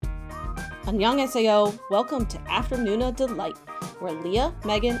Annyeonghaseyo, welcome to Afternoona Delight, where Leah,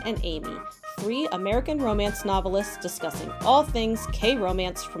 Megan, and Amy, three American romance novelists discussing all things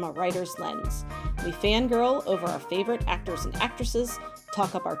K-romance from a writer's lens. We fangirl over our favorite actors and actresses,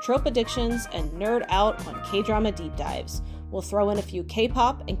 talk up our trope addictions, and nerd out on K-drama deep dives. We'll throw in a few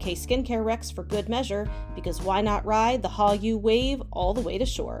K-pop and K-skincare recs for good measure, because why not ride the Hallyu wave all the way to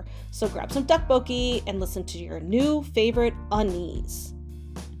shore? So grab some tteokbokki and listen to your new favorite unnies.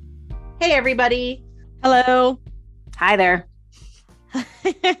 Hey, everybody. Hello. Hi there.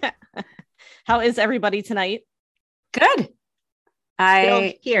 How is everybody tonight? Good.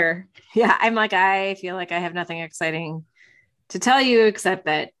 Here. Yeah, I feel like I have nothing exciting to tell you except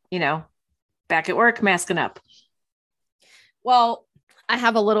that, back at work, masking up. Well, I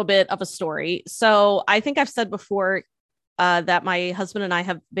have a little bit of a story. So I think I've said before that my husband and I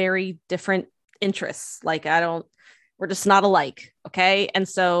have very different interests. We're just not alike. Okay. And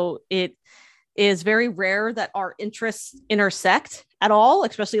so it is very rare that our interests intersect at all,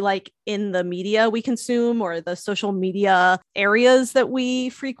 especially like in the media we consume or the social media areas that we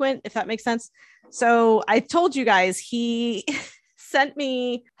frequent, if that makes sense. So I told you guys, he sent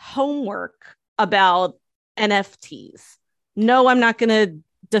me homework about NFTs. No, I'm not going to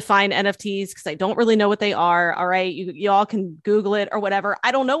define NFTs because I don't really know what they are. All right. You all can Google it or whatever.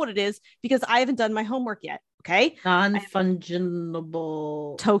 I don't know what it is because I haven't done my homework yet. Okay.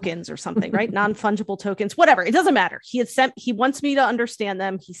 Non-fungible tokens or something, right? Non-fungible tokens, whatever. It doesn't matter. He wants me to understand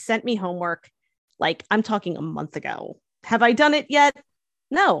them. He sent me homework. Like I'm talking a month ago. Have I done it yet?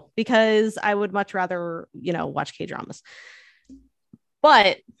 No, because I would much rather, watch K-dramas.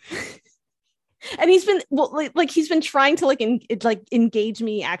 But and he's been he's been trying to engage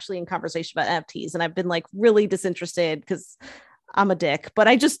me actually in conversation about NFTs, and I've been like really disinterested because I'm a dick. But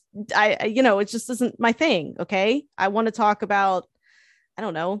it just isn't my thing. Okay, I want to talk about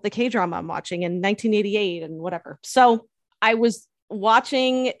the K-drama I'm watching in 1988 and whatever. So I was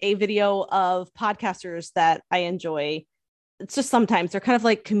watching a video of podcasters that I enjoy. It's just sometimes they're kind of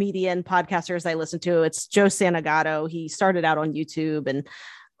like comedian podcasters I listen to. It's Joe Santagato. He started out on YouTube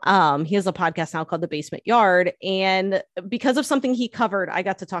and he has a podcast now called The Basement Yard. And because of something he covered, I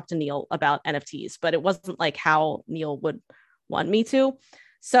got to talk to Neil about NFTs, but it wasn't like how Neil would want me to.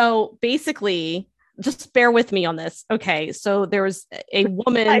 So basically, just bear with me on this. Okay. So there was a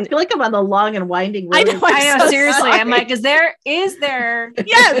woman. I feel like I'm on the long and winding road. I know, seriously. Sorry. I'm like, is there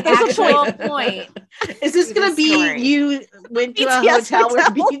yeah, there's a point? Is this going to be story? You went to BTS a hotel with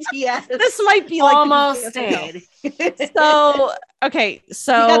BTS? This might be like almost stayed. So, okay.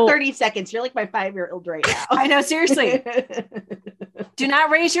 So you got 30 seconds. You're like my 5-year-old right now. I know, seriously. Do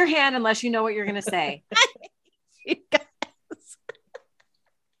not raise your hand unless you know what you're going to say.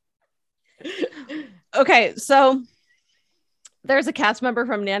 Okay, so there's a cast member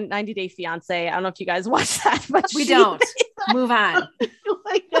from 90 Day Fiance. I don't know if you guys watch that, but we don't. Move on.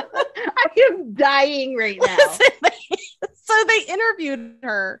 I am dying right now. So they interviewed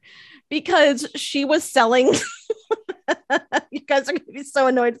her because she was selling. You guys are going to be so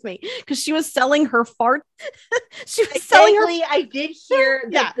annoyed with me because she was selling her fart. She was selling her. I did hear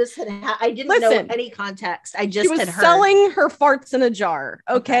that this had. I didn't know any context. I just had heard. Selling her farts in a jar.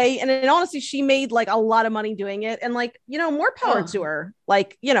 Okay, and honestly, she made like a lot of money doing it, and more power to her.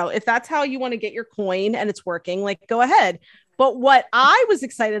 If that's how you want to get your coin and it's working, go ahead. But what I was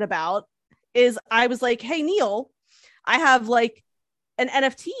excited about is I was like, hey Neil, I have an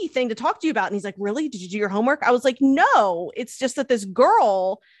NFT thing to talk to you about. And he's like, really? Did you do your homework? I was like, no, it's just that this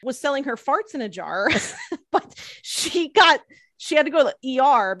girl was selling her farts in a jar, but she had to go to the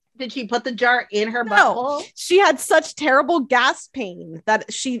ER. Did she put the jar in her butthole? She had such terrible gas pain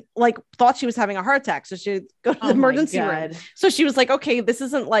that she thought she was having a heart attack. So she'd go to the emergency room. So she was like, okay, this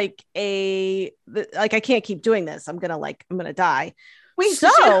isn't I can't keep doing this. I'm going to die. Wait,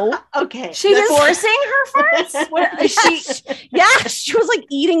 okay. She's forcing her farts? What is she? Yeah, she was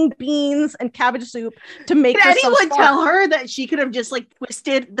eating beans and cabbage soup to make Did anyone tell her that she could have just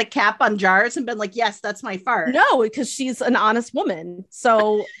twisted the cap on jars and been like, yes, that's my fart? No, because she's an honest woman.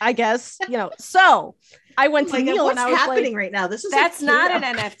 So I guess, so I went to Neil and I was happening right now. That's not an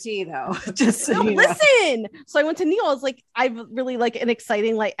NFT though. Just so listen. So I went to Neil. I was like, I've really an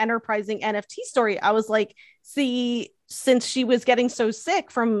exciting, enterprising NFT story. I was like, see, since she was getting so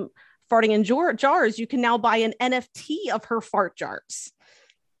sick from farting in jars, you can now buy an NFT of her fart jars.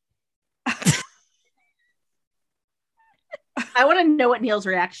 I want to know what Neil's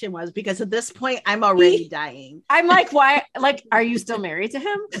reaction was because at this point I'm already dying. I'm like, why? Are you still married to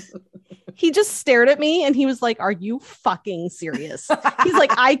him? He just stared at me and he was like, are you fucking serious? He's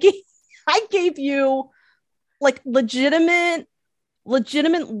like, I gave you legitimate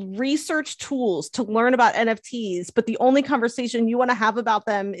legitimate research tools to learn about NFTs, but the only conversation you want to have about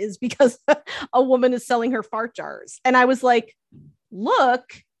them is because a woman is selling her fart jars. And I was like,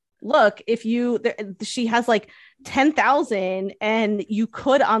 look, if she has like 10,000 and you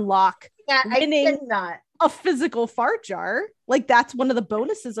could unlock winning a physical fart jar. Like that's one of the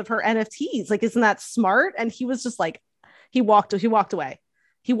bonuses of her NFTs. Like, isn't that smart? And he was just like, he walked away.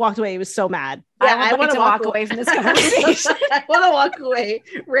 He walked away. He was so mad. Yeah, I want to walk away from this conversation. I want to walk away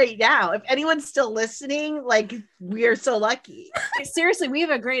right now. If anyone's still listening, like we are so lucky. Seriously, we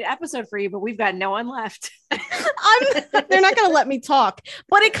have a great episode for you, but we've got no one left. They're not going to let me talk,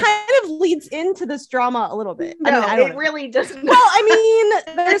 but it kind of leads into this drama a little bit. No, I mean, it really doesn't. Well, I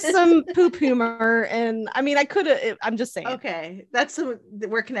mean, there's some poop humor, and I mean, I'm just saying. Okay,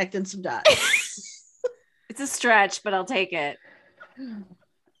 we're connecting some dots. It's a stretch, but I'll take it.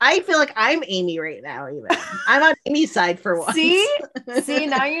 I feel like I'm Amy right now, even. I'm on Amy's side for once. See,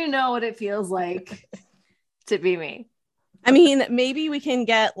 now you know what it feels like to be me. I mean, maybe we can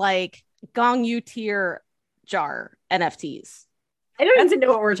get like Gong Yu tier jar NFTs. I don't even know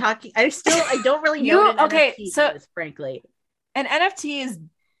what we're talking. I don't really know what an NFT is, frankly. An NFT is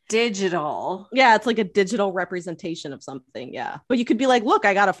digital. Yeah, it's like a digital representation of something. Yeah, but you could be like, look,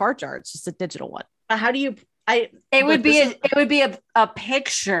 I got a fart jar. It's just a digital one. How do you? It would be a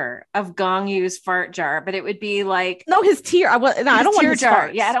picture of Gong Yu's fart jar, but it would be like his tier. I don't want his jar.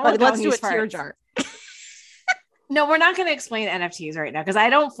 Farts, yeah, I don't want. Let's do a farts. tier jar. No, we're not going to explain NFTs right now because I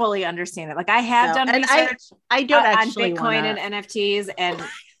don't fully understand it. Like I have done research. I don't actually on Bitcoin and NFTs, and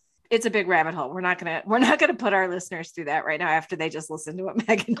it's a big rabbit hole. We're not gonna put our listeners through that right now after they just listen to what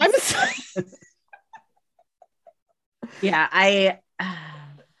Megan. Yeah,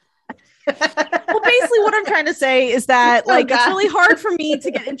 well, basically what I'm trying to say is that it's really hard for me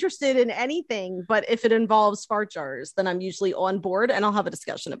to get interested in anything, but if it involves fart jars, then I'm usually on board and I'll have a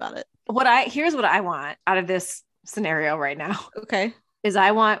discussion about it. Here's what I want out of this scenario right now. Okay. Is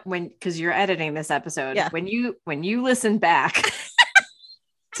I want because you're editing this episode, when you listen back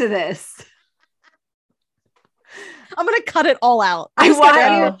to this, I'm gonna cut it all out. I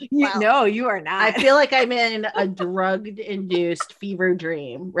want you. No, you are not. I feel like I'm in a drug-induced fever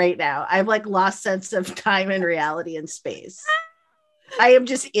dream right now. I've like lost sense of time and reality and space. I am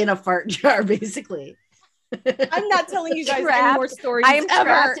just in a fart jar, basically. I'm not telling you guys any more stories. I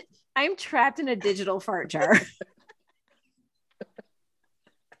am trapped in a digital fart jar.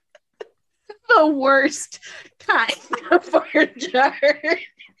 The worst kind of fart jar.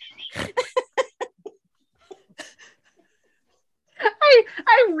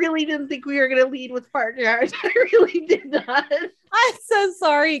 I really didn't think we were going to lead with fart jars. I really did not. I'm so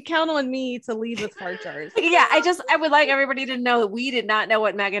sorry. Count on me to lead with fart jars. Yeah, I would like everybody to know that we did not know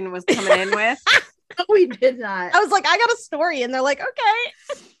what Megan was coming in with. We did not. I was like, I got a story. And they're like,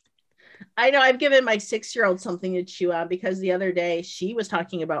 okay. I know I've given my 6-year-old something to chew on because the other day she was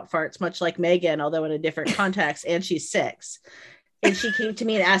talking about farts, much like Megan, although in a different context, and she's 6. And she came to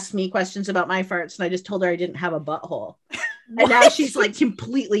me and asked me questions about my farts, and I just told her I didn't have a butthole. And now she's like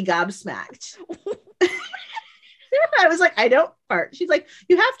completely gobsmacked. I was like, I don't fart. She's like,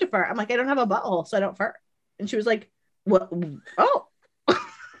 you have to fart. I'm like, I don't have a butthole, so I don't fart. And she was like, what? Oh.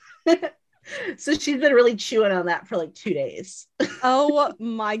 So she's been really chewing on that for like 2 days. Oh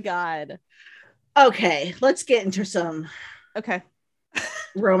my God. Okay, let's get into some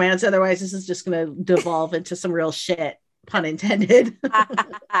romance. Otherwise, this is just going to devolve into some real shit. Pun intended.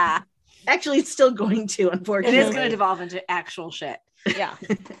 Actually, it's still going to, unfortunately. It is going to devolve into actual shit. Yeah.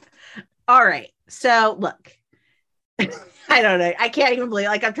 All right. So look, I don't know. I can't even believe,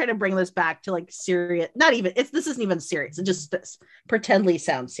 like, I'm trying to bring this back to like serious, this isn't even serious. It just pretendly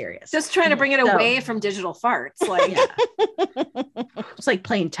sounds serious. Just trying to bring it away from digital farts. Like, it's like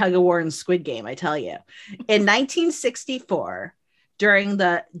playing tug of war in Squid Game, I tell you. In 1964, during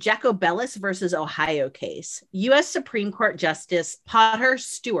the Jacobellis versus Ohio case, U.S. Supreme Court Justice Potter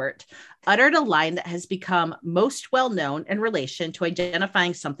Stewart uttered a line that has become most well known in relation to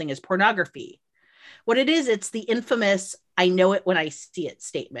identifying something as pornography. What it is, it's the infamous "I know it when I see it"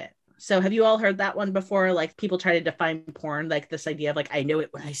 statement. So have you all heard that one before? Like people try to define porn, like this idea of like, I know it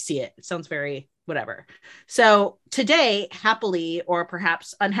when I see it. It sounds very whatever. So today, happily, or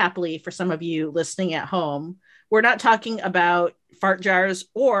perhaps unhappily for some of you listening at home, we're not talking about fart jars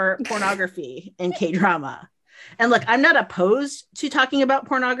or pornography in K-drama. And look, I'm not opposed to talking about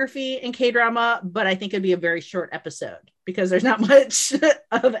pornography in K-drama, but I think it'd be a very short episode because there's not much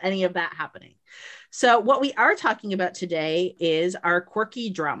of any of that happening. So what we are talking about today is our quirky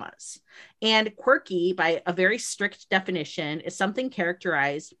dramas. And quirky, by a very strict definition, is something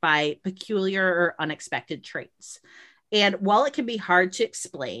characterized by peculiar or unexpected traits. And while it can be hard to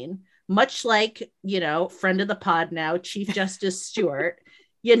explain, much like, friend of the pod now, Chief Justice Stewart,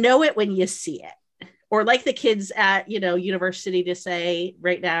 you know it when you see it. Or like the kids at, university to say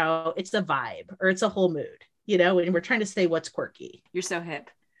right now, it's a vibe or it's a whole mood, and we're trying to say what's quirky. You're so hip.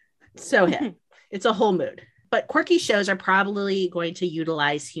 So hip. It's a whole mood. But quirky shows are probably going to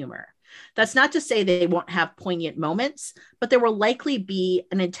utilize humor. That's not to say they won't have poignant moments, but there will likely be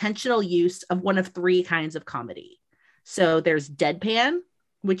an intentional use of one of three kinds of comedy. So there's deadpan,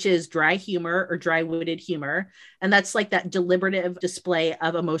 which is dry humor or dry-witted humor. And that's like that deliberative display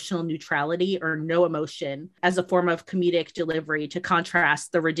of emotional neutrality or no emotion as a form of comedic delivery to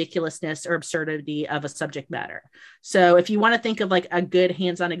contrast the ridiculousness or absurdity of a subject matter. So if you want to think of like a good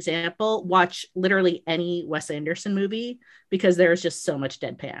hands-on example, watch literally any Wes Anderson movie because there's just so much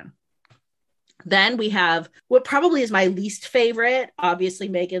deadpan. Then we have what probably is my least favorite, obviously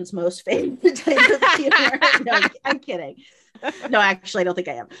Megan's most favorite type of humor. No, I'm kidding. No, actually, I don't think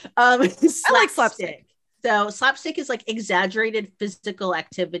I am. I like slapstick. So slapstick is like exaggerated physical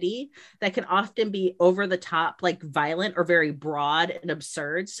activity that can often be over the top, like violent or very broad and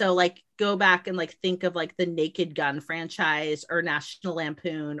absurd. So like go back and like think of like the Naked Gun franchise or National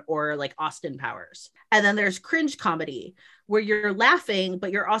Lampoon or like Austin Powers. And then there's cringe comedy where you're laughing,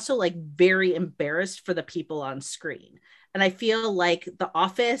 but you're also like very embarrassed for the people on screen. And I feel like The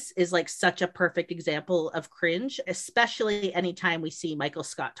Office is like such a perfect example of cringe, especially anytime we see Michael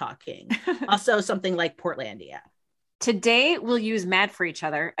Scott talking. Also something like Portlandia. Today, we'll use Mad for Each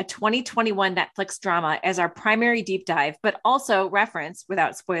Other, a 2021 Netflix drama, as our primary deep dive, but also reference,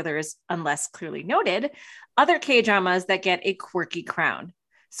 without spoilers unless clearly noted, other K-dramas that get a quirky crown.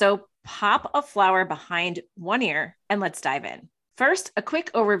 So pop a flower behind one ear and let's dive in. First, a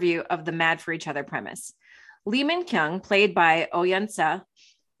quick overview of the Mad for Each Other premise. Lee Min-kyung, played by Oh Yun-seo,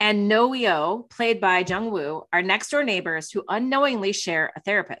 and No Yo, played by Jung Woo, are next-door neighbors who unknowingly share a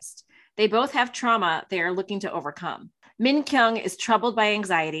therapist. They both have trauma they are looking to overcome. Min-kyung is troubled by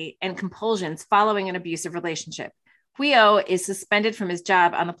anxiety and compulsions following an abusive relationship. Hwee-oh is suspended from his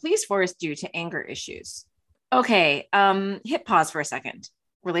job on the police force due to anger issues. Okay, hit pause for a second.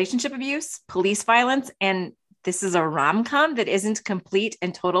 Relationship abuse, police violence, and this is a rom-com that isn't complete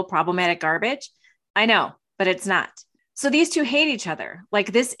and total problematic garbage? I know, but it's not. So these two hate each other.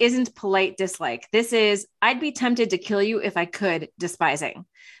 Like, this isn't polite dislike. This is, I'd be tempted to kill you if I could, despising.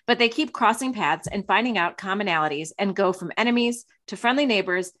 But they keep crossing paths and finding out commonalities and go from enemies to friendly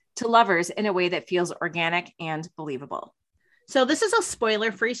neighbors to lovers in a way that feels organic and believable. So this is a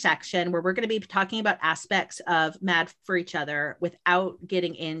spoiler-free section where we're going to be talking about aspects of Mad for Each Other without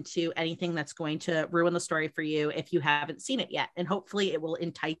getting into anything that's going to ruin the story for you if you haven't seen it yet. And hopefully it will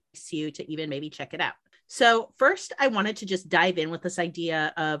entice you to even maybe check it out. So first, I wanted to just dive in with this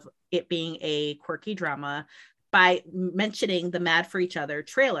idea of it being a quirky drama by mentioning the Mad for Each Other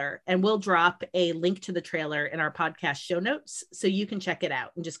trailer. And we'll drop a link to the trailer in our podcast show notes so you can check it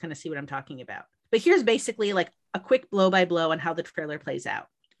out and just kind of see what I'm talking about. But here's basically like a quick blow by blow on how the trailer plays out.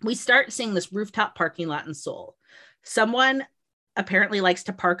 We start seeing this rooftop parking lot in Seoul. Someone apparently likes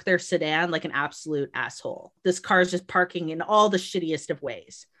to park their sedan like an absolute asshole. This car is just parking in all the shittiest of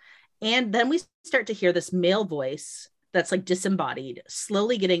ways. And then we start to hear this male voice that's like disembodied,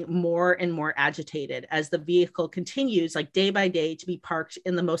 slowly getting more and more agitated as the vehicle continues like day by day to be parked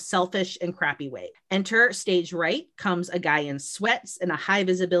in the most selfish and crappy way. Enter stage right comes a guy in sweats and a high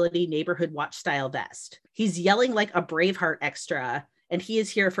visibility neighborhood watch style vest. He's yelling like a Braveheart extra, and he is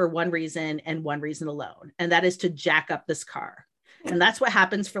here for one reason and one reason alone, and that is to jack up this car. And that's what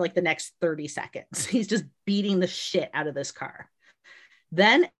happens for like the next 30 seconds. He's just beating the shit out of this car.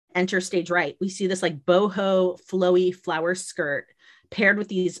 Then enter stage right. We see this like boho flowy flower skirt paired with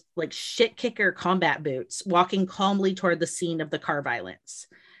these like shit kicker combat boots walking calmly toward the scene of the car violence.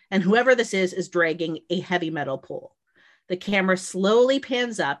 And whoever this is dragging a heavy metal pole. The camera slowly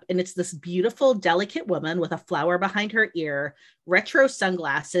pans up and it's this beautiful, delicate woman with a flower behind her ear, retro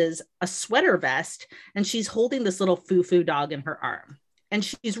sunglasses, a sweater vest, and she's holding this little foo-foo dog in her arm. And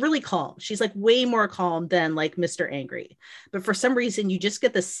she's really calm. She's like way more calm than like Mr. Angry. But for some reason, you just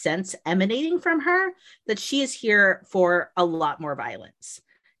get the sense emanating from her that she is here for a lot more violence.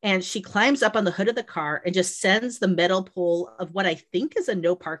 And she climbs up on the hood of the car and just sends the metal pole of what I think is a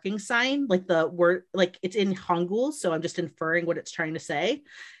no parking sign, like the word, like it's in Hangul. So I'm just inferring what it's trying to say.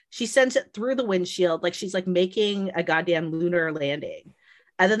 She sends it through the windshield, like she's like making a goddamn lunar landing.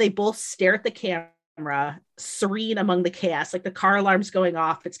 And then they both stare at the camera, serene among the chaos, like the car alarm's going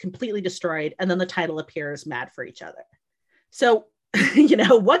off, it's completely destroyed, and then the title appears, Mad for Each Other. So,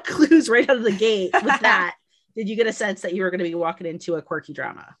 what clues right out of the gate with that did you get a sense that you were going to be walking into a quirky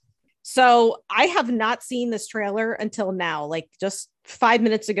drama? So I have not seen this trailer until now, like just 5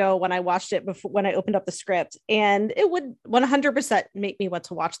 minutes ago when I watched it before when I opened up the script, and it would 100% make me want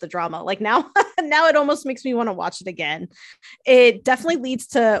to watch the drama. Like now, now it almost makes me want to watch it again. It definitely leads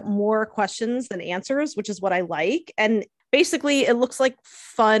to more questions than answers, which is what I like. And basically, it looks like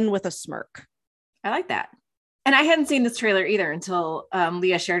fun with a smirk. I like that. And I hadn't seen this trailer either until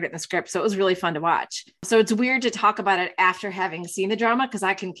Leah shared it in the script. So it was really fun to watch. So it's weird to talk about it after having seen the drama because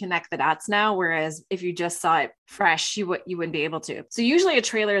I can connect the dots now. Whereas if you just saw it fresh, you wouldn't be able to. So usually a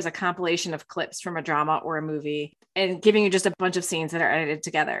trailer is a compilation of clips from a drama or a movie and giving you just a bunch of scenes that are edited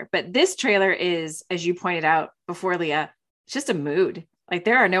together. But this trailer is, as you pointed out before, Leah, it's just a mood. Like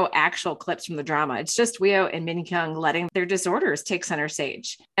there are no actual clips from the drama. It's just Weo and Min Kyung letting their disorders take center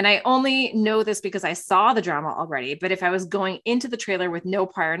stage. And I only know this because I saw the drama already. But if I was going into the trailer with no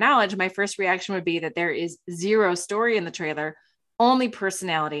prior knowledge, my first reaction would be that there is zero story in the trailer, only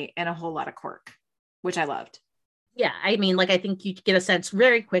personality and a whole lot of quirk, which I loved. Yeah, I mean, like, I think you get a sense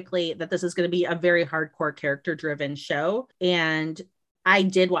very quickly that this is going to be a very hardcore character driven show. And I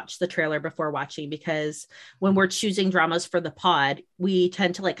did watch the trailer before watching because when we're choosing dramas for the pod, we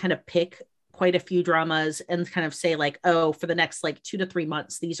tend to like kind of pick quite a few dramas and kind of say like, oh, for the next like 2 to 3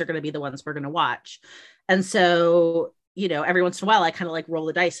 months, these are going to be the ones we're going to watch. And so, you know, every once in a while, I kind of like roll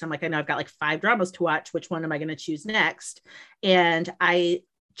the dice. I'm like, I know I've got like 5 dramas to watch. Which one am I going to choose next? And I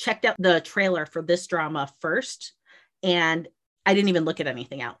checked out the trailer for this drama first, and I didn't even look at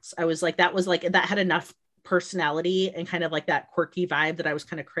anything else. I was like, that had enough personality and kind of like that quirky vibe that I was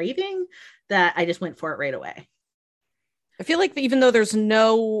kind of craving that I just went for it right away. I feel like even though there's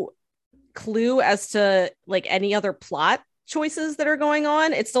no clue as to like any other plot choices that are going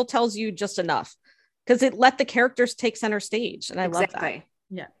on, it still tells you just enough because it let the characters take center stage. And I love that.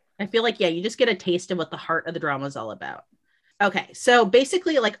 Yeah. I feel like, yeah, you just get a taste of what the heart of the drama is all about. Okay. So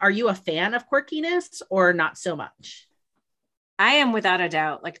basically, like, are you a fan of quirkiness or not so much? I am without a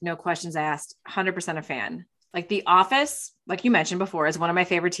doubt, like no questions asked, 100% a fan. Like The Office, like you mentioned before, is one of my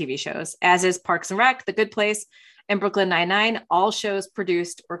favorite TV shows, as is Parks and Rec, The Good Place, and Brooklyn Nine-Nine, all shows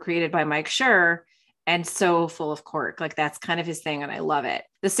produced or created by Mike Schur and so full of quirk. Like that's kind of his thing and I love it.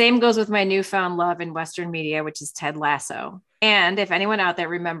 The same goes with my newfound love in Western media, which is Ted Lasso. And if anyone out there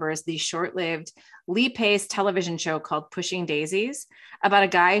remembers the short-lived Lee Pace television show called Pushing Daisies, about a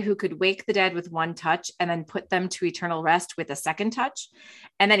guy who could wake the dead with one touch and then put them to eternal rest with a second touch.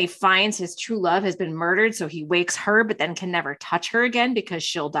 And then he finds his true love has been murdered. So he wakes her, but then can never touch her again because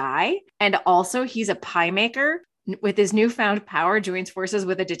she'll die. And also he's a pie maker. With his newfound power, joins forces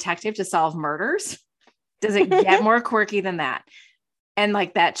with a detective to solve murders. Does it get more quirky than that? And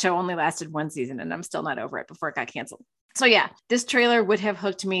like that show only lasted 1 season and I'm still not over it before it got canceled. So yeah, this trailer would have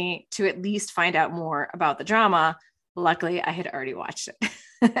hooked me to at least find out more about the drama. Luckily, I had already watched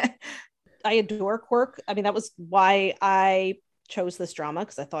it. I adore quirk. I mean, that was why I chose this drama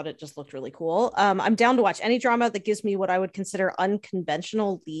because I thought it just looked really cool. I'm down to watch any drama that gives me what I would consider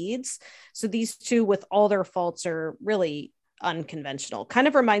unconventional leads. So these two, with all their faults, are really unconventional. Kind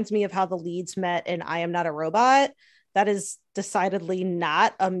of reminds me of how the leads met in I Am Not a Robot. That is decidedly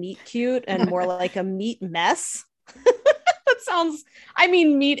not a meet cute and more like a meet mess. That sounds, I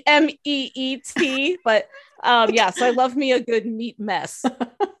mean, meet MEET, but yeah, so I love me a good meat mess.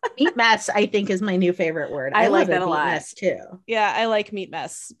 Meat mess, I think, is my new favorite word. I like that a lot. Mess too. Yeah, I like meat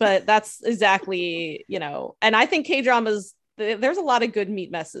mess, but that's exactly, you know, and I think K-dramas, there's a lot of good meat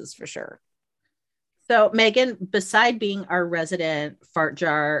messes for sure. So Megan, beside being our resident fart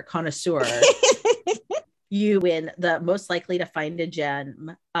jar connoisseur, you win the Most Likely to Find a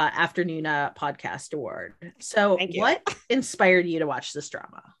Gem Afternoon Podcast Award. So what inspired you to watch this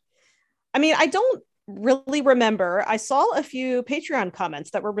drama? I mean, I don't really remember. I saw a few Patreon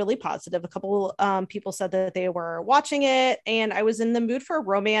comments that were really positive. A couple people said that they were watching it and I was in the mood for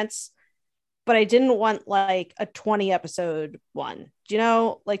romance, but I didn't want like a 20 episode one. You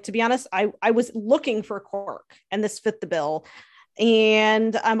know, like, to be honest, I was looking for quirk and this fit the bill.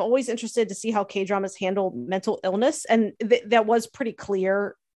 And I'm always interested to see how K-dramas handle mental illness. And that was pretty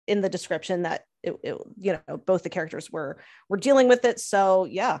clear in the description that it, you know, both the characters were dealing with it. So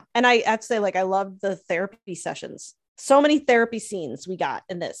yeah. And I have to say, like, I love the therapy sessions. So many therapy scenes we got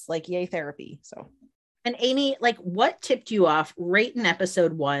in this, like, yay therapy. So. And Amy, like, what tipped you off right in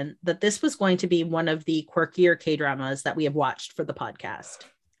episode 1 that this was going to be one of the quirkier K-dramas that we have watched for the podcast?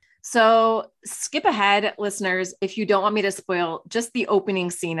 So skip ahead, listeners, if you don't want me to spoil just the opening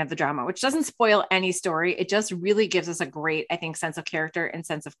scene of the drama, which doesn't spoil any story. It just really gives us a great, I think, sense of character and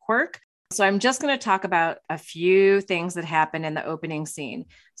sense of quirk. So I'm just going to talk about a few things that happen in the opening scene.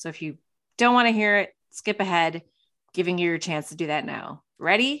 So if you don't want to hear it, skip ahead, giving you your chance to do that now.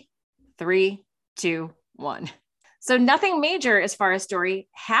 Ready? 3, 2, 1. So nothing major as far as story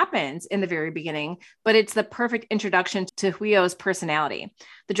happens in the very beginning, but it's the perfect introduction to Huio's personality.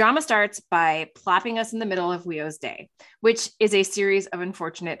 The drama starts by plopping us in the middle of Huio's day, which is a series of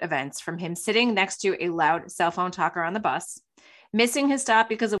unfortunate events, from him sitting next to a loud cell phone talker on the bus, missing his stop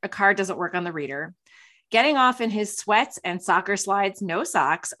because a car doesn't work on the reader, getting off in his sweats and soccer slides, no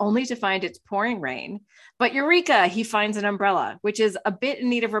socks, only to find it's pouring rain. But eureka, he finds an umbrella, which is a bit in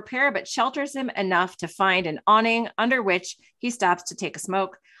need of repair, but shelters him enough to find an awning under which he stops to take a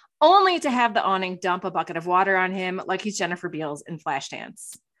smoke, only to have the awning dump a bucket of water on him like he's Jennifer Beals in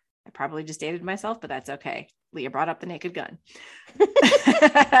Flashdance. I probably just dated myself, but that's okay. Leah brought up the Naked Gun.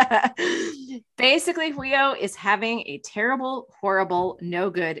 Basically, Huio is having a terrible, horrible,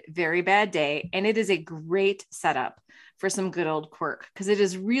 no good, very bad day. And it is a great setup for some good old quirk, because it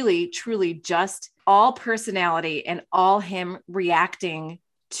is really, truly just all personality and all him reacting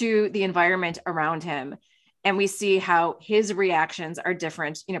to the environment around him. And we see how his reactions are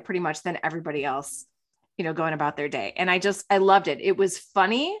different, pretty much than everybody else, going about their day. And I loved it. It was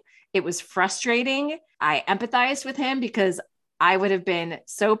funny. It was frustrating. I empathized with him because I would have been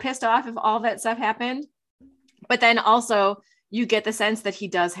so pissed off if all that stuff happened. But then also you get the sense that he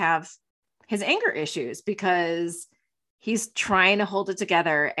does have his anger issues because he's trying to hold it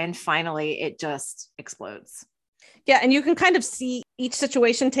together and finally it just explodes. Yeah, and you can kind of see each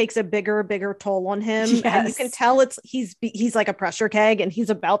situation takes a bigger toll on him. Yes. And you can tell he's like a pressure keg and he's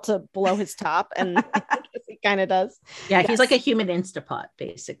about to blow his top. And he kind of does. Yeah, yes. He's like a human Instapot,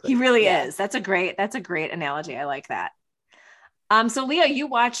 basically. He really is. That's a great analogy. I like that. So Leah, you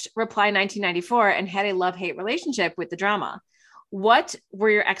watched Reply 1994 and had a love-hate relationship with the drama. What were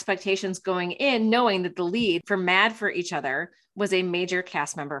your expectations going in, knowing that the lead for Mad for Each Other was a major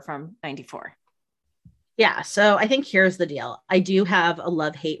cast member from 94? Yeah, so I think here's the deal. I do have a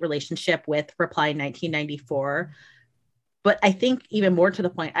love-hate relationship with Reply 1994, but I think even more to the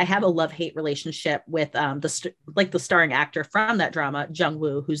point, I have a love-hate relationship with the starring actor from that drama, Jung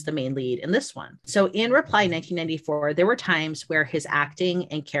Woo, who's the main lead in this one. So in Reply 1994, there were times where his acting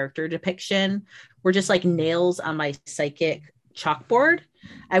and character depiction were just like nails on my psychic chalkboard.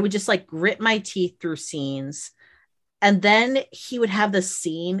 I would just like grit my teeth through scenes. And then he would have this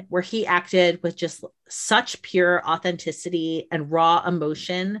scene where he acted with just such pure authenticity and raw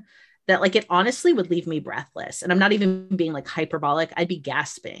emotion that like it honestly would leave me breathless. And I'm not even being like hyperbolic. I'd be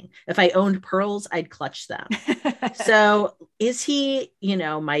gasping. If I owned pearls, I'd clutch them. So is he,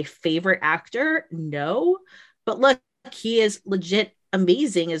 my favorite actor? No. But look, he is legit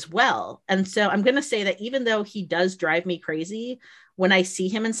amazing as well. And so I'm going to say that even though he does drive me crazy, when I see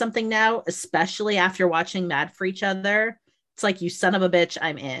him in something now, especially after watching Mad for Each Other, it's like, you son of a bitch,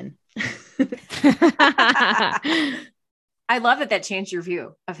 I'm in. I love that changed your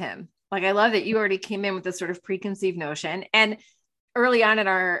view of him. Like, I love that you already came in with this sort of preconceived notion. And early on in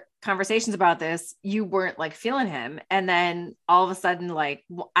our conversations about this, you weren't like feeling him. And then all of a sudden, like,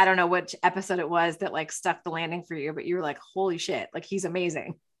 I don't know which episode it was that like stuck the landing for you, but you were like, holy shit, like he's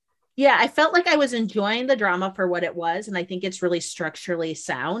amazing. Yeah, I felt like I was enjoying the drama for what it was. And I think it's really structurally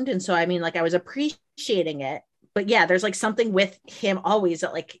sound. And so, I mean, like I was appreciating it. But yeah, there's like something with him always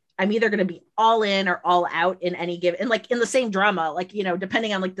that like, I'm either going to be all in or all out in any given, and like in the same drama, like,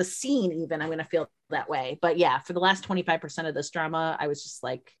 depending on like the scene, even I'm going to feel that way. But yeah, for the last 25% of this drama, I was just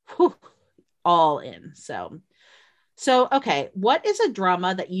like, whew, all in. So, okay. What is a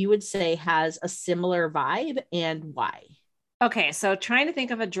drama that you would say has a similar vibe and why? Okay, so trying to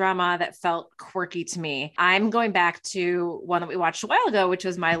think of a drama that felt quirky to me. I'm going back to one that we watched a while ago, which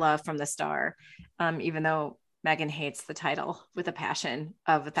was My Love from the Star, even though Megan hates the title with a passion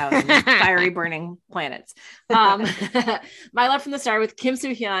of 1,000 fiery burning planets. My Love from the Star with Kim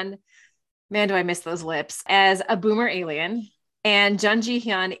Soo-hyun. Man, do I miss those lips. As a boomer alien. And Jun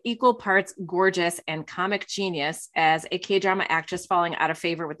Ji-hyun, equal parts gorgeous and comic genius as a K-drama actress falling out of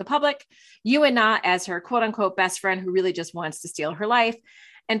favor with the public. Yoo In-na as her quote-unquote best friend who really just wants to steal her life.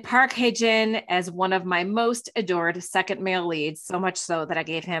 And Park Hae-jin as one of my most adored second male leads, so much so that I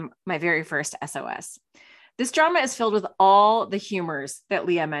gave him my very first SOS. This drama is filled with all the humors that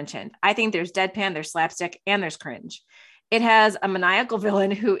Leah mentioned. I think there's deadpan, there's slapstick, and there's cringe. It has a maniacal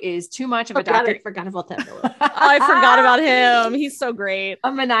villain who is too much of a doctor. I forgot about that villain. I forgot about him. He's so great.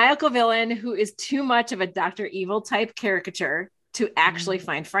 A maniacal villain who is too much of a Dr. Evil type caricature to actually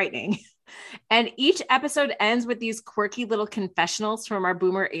find frightening. And each episode ends with these quirky little confessionals from our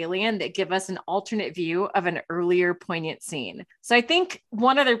boomer alien that give us an alternate view of an earlier poignant scene. So I think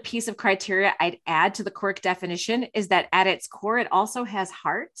one other piece of criteria I'd add to the quirk definition is that at its core, it also has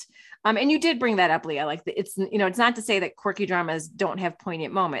heart. And you did bring that up, Leah. Like it's not to say that quirky dramas don't have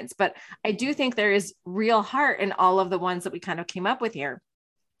poignant moments, but I do think there is real heart in all of the ones that we kind of came up with here.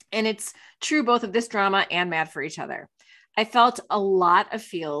 And it's true both of this drama and Mad for Each Other. I felt a lot of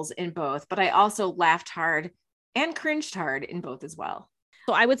feels in both, but I also laughed hard and cringed hard in both as well.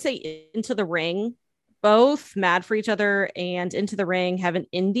 So I would say Into the Ring, both Mad for Each Other and Into the Ring have an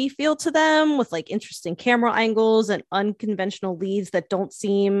indie feel to them with like interesting camera angles and unconventional leads that don't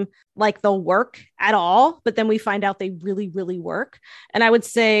seem like they'll work at all. But then we find out they really, really work. And I would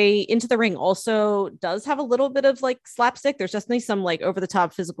say Into the Ring also does have a little bit of like slapstick. There's definitely some like over the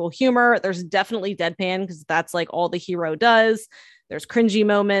top physical humor. There's definitely deadpan because that's like all the hero does. There's cringy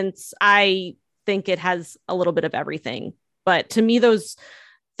moments. I think it has a little bit of everything. But to me, those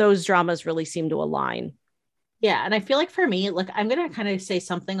dramas really seem to align. Yeah. And I feel like for me, look, I'm going to kind of say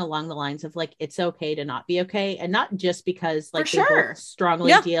something along the lines of like, it's okay to not be okay. And not just because like they both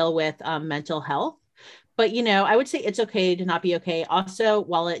strongly deal with mental health, but, I would say it's okay to not be okay. Also,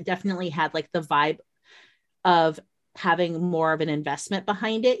 while it definitely had like the vibe of having more of an investment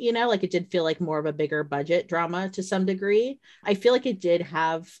behind it, like it did feel like more of a bigger budget drama to some degree. I feel like it did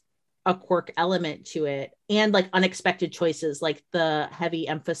have a quirk element to it and like unexpected choices, like the heavy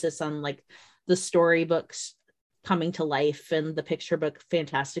emphasis on like the storybooks coming to life and the picture book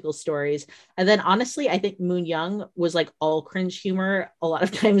fantastical stories. And then honestly, I think Moon Young was like all cringe humor, a lot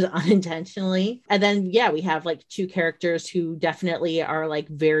of times unintentionally. And then, we have like two characters who definitely are like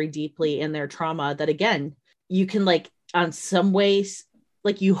very deeply in their trauma that again, you can like on some ways,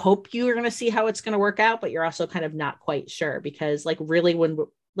 like you hope you're going to see how it's going to work out, but you're also kind of not quite sure because like really when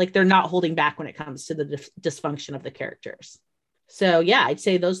like they're not holding back when it comes to the dysfunction of the characters. So I'd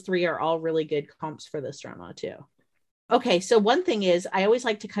say those three are all really good comps for this drama too. Okay, so one thing is I always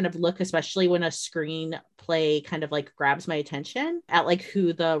like to kind of look, especially when a screenplay kind of like grabs my attention at like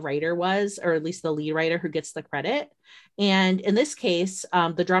who the writer was, or at least the lead writer who gets the credit. And in this case,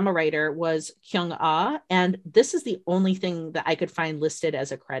 the drama writer was Kyung Ah, and this is the only thing that I could find listed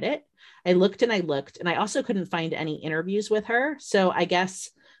as a credit. I looked, and I also couldn't find any interviews with her. So I guess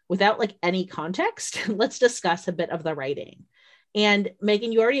without like any context, let's discuss a bit of the writing. And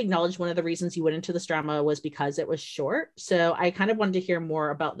Megan, you already acknowledged one of the reasons you went into this drama was because it was short. So I kind of wanted to hear more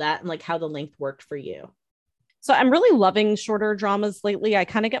about that and like how the length worked for you. So I'm really loving shorter dramas lately. I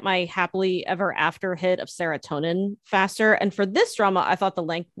kind of get my happily ever after hit of serotonin faster. And for this drama, I thought the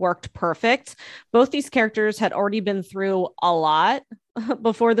length worked perfect. Both these characters had already been through a lot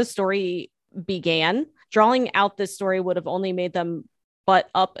before the story began. Drawing out this story would have only made them butt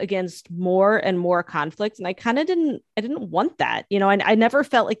up against more and more conflict. And I kind of didn't want that. I never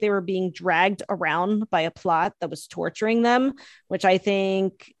felt like they were being dragged around by a plot that was torturing them, which I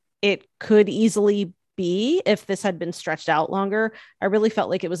think it could easily be if this had been stretched out longer. I really felt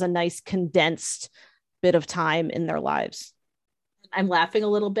like it was a nice condensed bit of time in their lives. I'm laughing a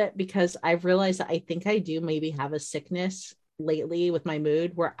little bit because I've realized that I think I do maybe have a sickness lately with my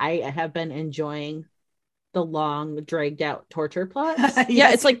mood where I have been enjoying the long dragged out torture plots.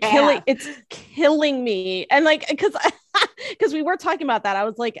 It's like killing me. And like, because we were talking about that, I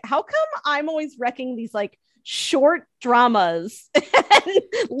was like, how come I'm always wrecking these like short dramas? And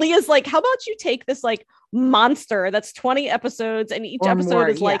Leah's like, how about you take this like monster that's 20 episodes and each episode more,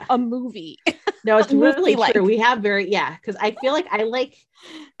 is like a movie. No, it's really true. We have because I feel like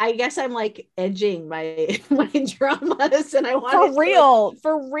I guess I'm like edging my dramas and I want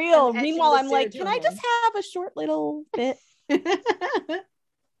for real. Meanwhile, I'm like, can I just have a short little bit?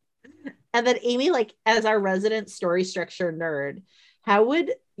 And then Amy, like as our resident story structure nerd, how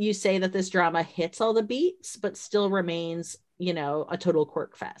would you say that this drama hits all the beats but still remains, a total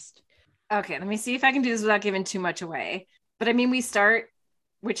quirk fest? Okay, let me see if I can do this without giving too much away. But I mean, we start,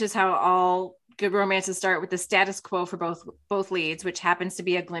 which is how all good romances start, with the status quo for both leads, which happens to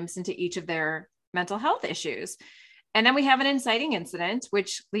be a glimpse into each of their mental health issues. And then we have an inciting incident,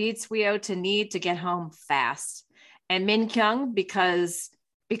 which leads Suyo to need to get home fast. And Min Kyung, because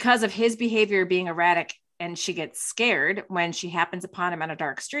of his behavior being erratic, and she gets scared when she happens upon him on a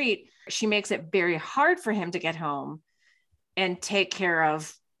dark street, she makes it very hard for him to get home and take care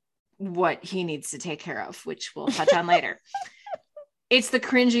of what he needs to take care of, which we'll touch on later. It's the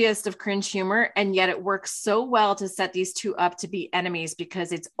cringiest of cringe humor, and yet it works so well to set these two up to be enemies,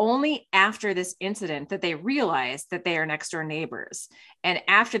 because it's only after this incident that they realize that they are next door neighbors. And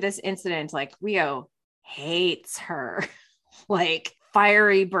after this incident, like Rio hates her, like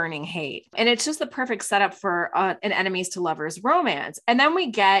fiery burning hate. And it's just the perfect setup for an enemies to lovers romance. And then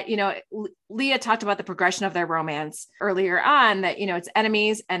we get, Leah talked about the progression of their romance earlier on, that, it's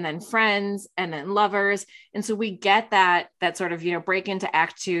enemies and then friends and then lovers. And so we get that sort of, break into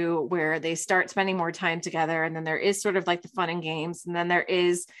act 2 where they start spending more time together. And then there is sort of like the fun and games. And then there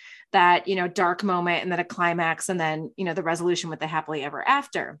is that, dark moment and then a climax and then, the resolution with the happily ever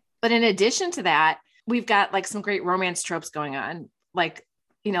after. But in addition to that, we've got like some great romance tropes going on. Like,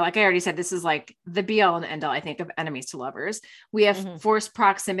 like I already said, this is like the be all and end all, I think, of enemies to lovers. We have forced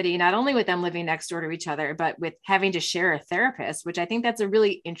proximity, not only with them living next door to each other, but with having to share a therapist, which I think that's a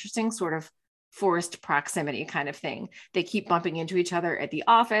really interesting sort of forced proximity kind of thing. They keep bumping into each other at the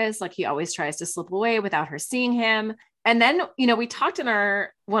office. Like he always tries to slip away without her seeing him. And then, we talked in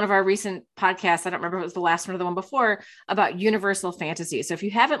one of our recent podcasts, I don't remember if it was the last one or the one before, about universal fantasy. So if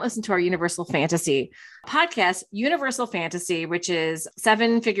you haven't listened to our universal fantasy podcast, Universal Fantasy, which is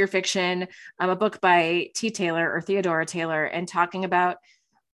 7-figure fiction, a book by T. Taylor or Theodora Taylor, and talking about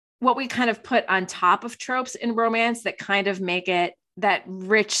what we kind of put on top of tropes in romance that kind of make it that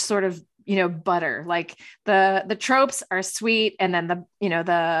rich sort of butter. Like the tropes are sweet, and then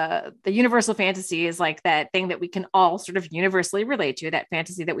the universal fantasy is like that thing that we can all sort of universally relate to, that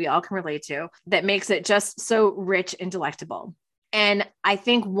fantasy that we all can relate to, that makes it just so rich and delectable. And I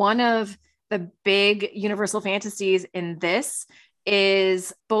think one of the big universal fantasies in this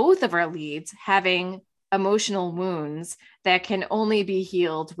is both of our leads having emotional wounds that can only be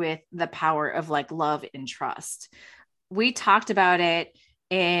healed with the power of like love and trust. We talked about it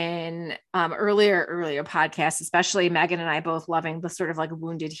in earlier podcasts, especially Megan and I both loving the sort of like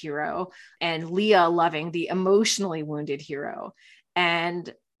wounded hero, and Leah loving the emotionally wounded hero.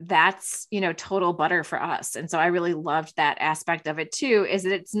 And that's, total butter for us. And so I really loved that aspect of it too, is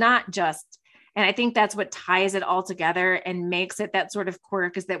that it's not just, and I think that's what ties it all together and makes it that sort of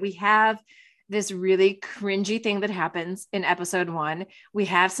quirk, is that we have this really cringy thing that happens in episode 1. We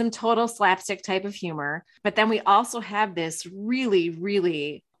have some total slapstick type of humor, but then we also have this really,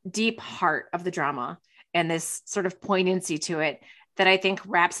 really deep heart of the drama and this sort of poignancy to it that I think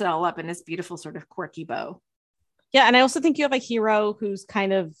wraps it all up in this beautiful sort of quirky bow. Yeah. And I also think you have a hero who's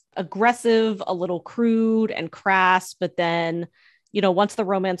kind of aggressive, a little crude and crass, but then, once the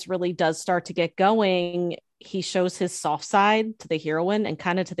romance really does start to get going, he shows his soft side to the heroine, and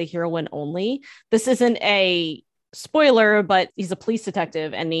kind of to the heroine only. This isn't a spoiler, but he's a police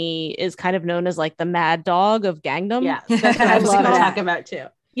detective, and he is kind of known as like the mad dog of Gangnam. Yeah, that's what I was going to talk about too.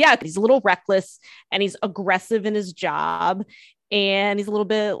 Yeah, he's a little reckless and he's aggressive in his job, and he's a little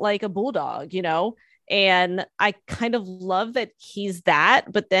bit like a bulldog, And I kind of love that he's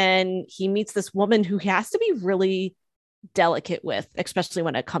that, but then he meets this woman who he has to be really delicate with, especially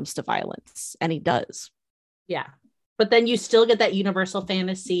when it comes to violence, and he does. Yeah. But then you still get that universal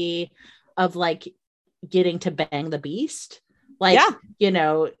fantasy of like getting to bang the beast. Like,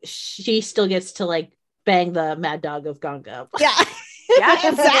 she still gets to like bang the mad dog of Gangnam. Yeah. Yeah,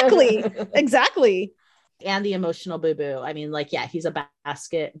 exactly. Exactly. And the emotional boo-boo. I mean, like, yeah, he's a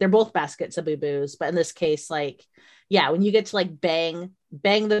basket. They're both baskets of boo-boos. But in this case, like, yeah, when you get to like bang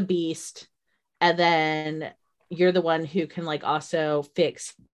the beast, and then you're the one who can like also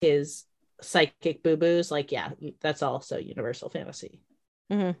fix his psychic boo-boos, like, yeah, that's also universal fantasy.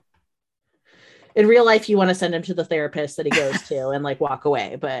 Mm-hmm. In real life, you want to send him to the therapist that he goes to and like walk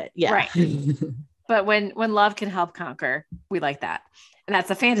away, but yeah. Right. But when love can help conquer, we like that. And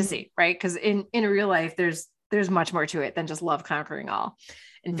that's a fantasy, right? Because in real life, there's much more to it than just love conquering all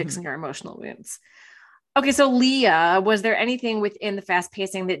and fixing our emotional wounds. Okay, so Leah, was there anything within the fast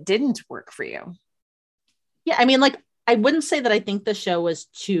pacing that didn't work for you? Yeah, I mean, like, I wouldn't say that I think the show was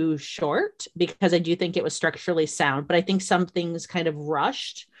too short, because I do think it was structurally sound, but I think some things kind of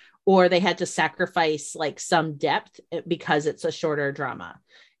rushed, or they had to sacrifice like some depth because it's a shorter drama.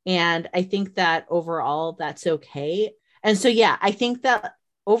 And I think that overall that's okay. And so, yeah, I think that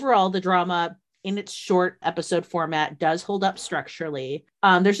overall the drama in its short episode format does hold up structurally.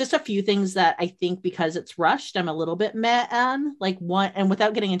 There's just a few things that I think, because it's rushed, I'm a little bit meh on. Like, one, and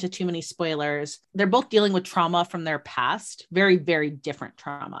without getting into too many spoilers, they're both dealing with trauma from their past, very, very different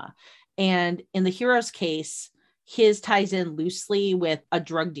trauma. And in the hero's case, his ties in loosely with a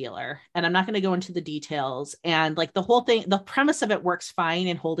drug dealer, and I'm not going to go into the details. And like the whole thing, the premise of it works fine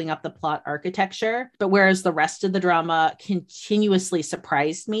in holding up the plot architecture, but whereas the rest of the drama continuously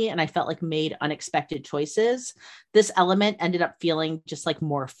surprised me and I felt like made unexpected choices, this element ended up feeling just like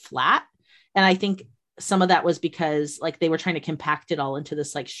more flat. And I think some of that was because like they were trying to compact it all into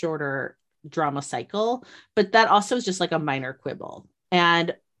this like shorter drama cycle, but that also is just like a minor quibble.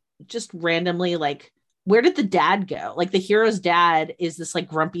 And just randomly, like, where did the dad go? Like the hero's dad is this like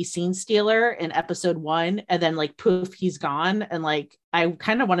grumpy scene stealer in episode 1, and then like poof, he's gone. And like I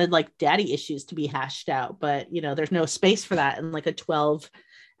kind of wanted like daddy issues to be hashed out, but you know, there's no space for that in like a 12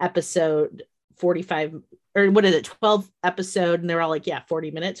 episode 45 or what is it, 12 episode, and they're all like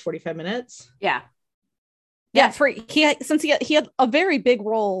 40 minutes, 45 minutes. Yeah. He had a very big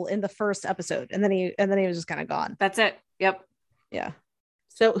role in the first episode, and then he was just kind of gone. That's it. Yep. Yeah.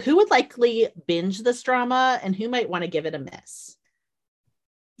 So who would likely binge this drama, and who might want to give it a miss?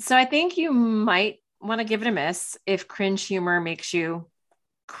 So I think you might want to give it a miss if cringe humor makes you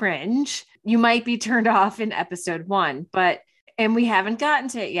cringe. You might be turned off in episode 1, and we haven't gotten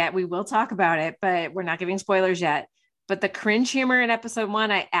to it yet. We will talk about it, but we're not giving spoilers yet. But the cringe humor in episode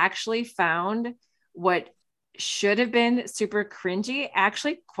 1, I actually found what should have been super cringy,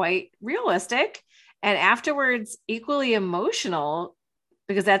 actually quite realistic. And afterwards, equally emotional,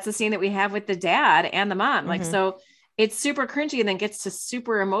 because that's the scene that we have with the dad and the mom. Like, so it's super cringy and then gets to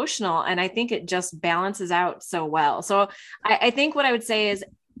super emotional. And I think it just balances out so well. So I think what I would say is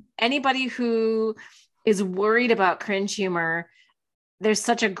anybody who is worried about cringe humor, there's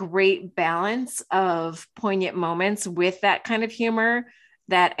such a great balance of poignant moments with that kind of humor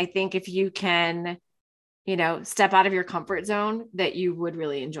that I think if you can, you know, step out of your comfort zone, that you would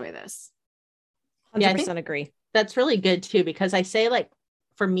really enjoy this. 100% agree. That's really good too, because I say like,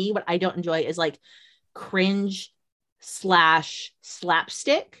 for me, what I don't enjoy is like cringe /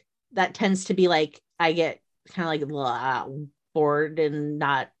 slapstick. That tends to be like, I get kind of like bored and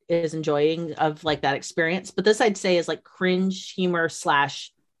not as enjoying of like that experience. But this I'd say is like cringe humor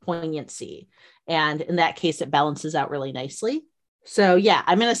 / poignancy. And in that case, it balances out really nicely. So yeah,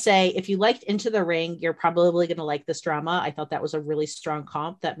 I'm going to say if you liked Into the Ring, you're probably going to like this drama. I thought that was a really strong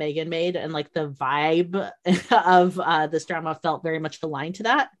comp that Megan made. And like the vibe of this drama felt very much aligned to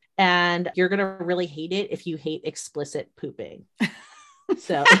that. And you're going to really hate it if you hate explicit pooping.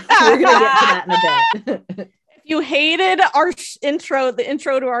 So we're going to get to that in a bit. If you hated our the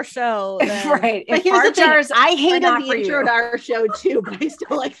intro to our show, then... right? But here's the thing, I hated the intro to our show too, but I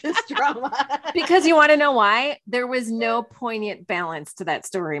still like this drama. Because you want to know why? There was no poignant balance to that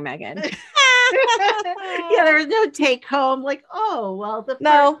story, Megan. Yeah, there was no take home. Like, oh well,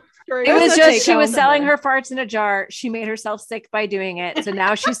 it was just she was selling her farts in a jar. She made herself sick by doing it, so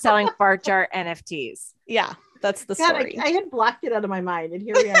now she's selling fart jar NFTs. Yeah. That's the story. I had blocked it out of my mind, and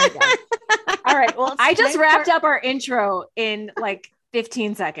here we are again. All right. Well, I just wrapped up our intro in like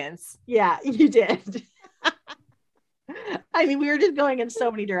 15 seconds. Yeah, you did. I mean, we were just going in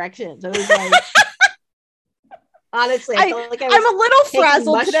so many directions. It was like, honestly, I felt like I'm a little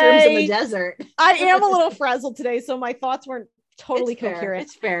frazzled today. In the desert. I am a little frazzled today, so my thoughts weren't totally coherent.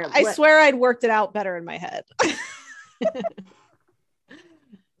 It's fair. I swear I'd worked it out better in my head.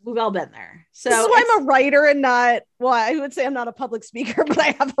 We've all been there. So this is why I'm a writer and not, well, I would say I'm not a public speaker, but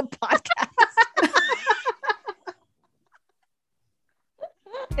I have a podcast.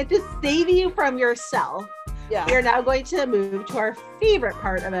 And to save you from yourself, we are now going to move to our favorite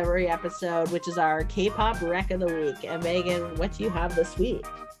part of every episode, which is our K-pop rec of the week. And Megan, what do you have this week?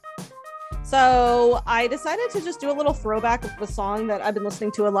 So I decided to just do a little throwback of a song that I've been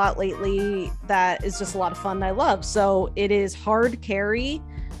listening to a lot lately that is just a lot of fun and I love. So it is Hard Carry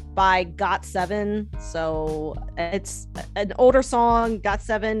by GOT7. So it's an older song.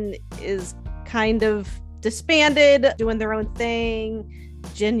 GOT7 is kind of disbanded, doing their own thing.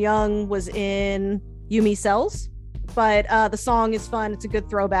 Jin Young was in Yumi Cells, but the song is fun. It's a good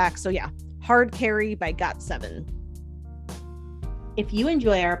throwback. So yeah, Hard Carry by GOT7. If you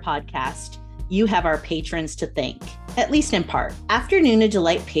enjoy our podcast, you have our patrons to thank, at least in part. Afternoon of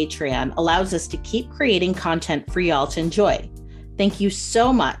Delight Patreon allows us to keep creating content for y'all to enjoy. Thank you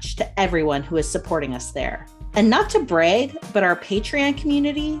so much to everyone who is supporting us there. And not to brag, but our Patreon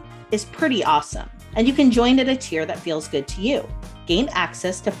community is pretty awesome, and you can join at a tier that feels good to you. Gain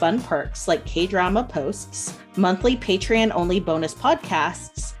access to fun perks like K-drama posts, monthly Patreon-only bonus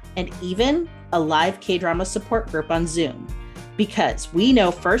podcasts, and even a live K-drama support group on Zoom. Because we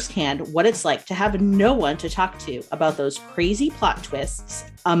know firsthand what it's like to have no one to talk to about those crazy plot twists,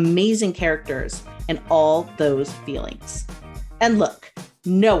 amazing characters, and all those feelings. And look,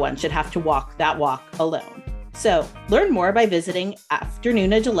 no one should have to walk that walk alone. So learn more by visiting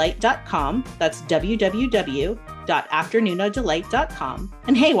afternoonadelight.com. That's www.afternoonadelight.com.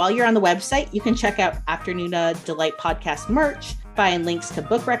 And hey, while you're on the website, you can check out Afternoona Delight podcast merch, find links to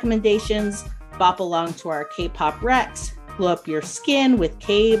book recommendations, bop along to our K-pop recs, glow up your skin with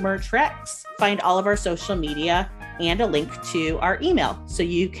K-merch recs, find all of our social media, and a link to our email so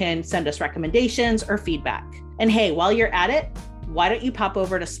you can send us recommendations or feedback. And hey, while you're at it, why don't you pop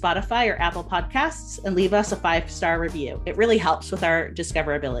over to Spotify or Apple Podcasts and leave us a 5-star review? It really helps with our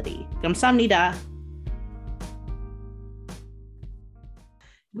discoverability. Kamsahamnida.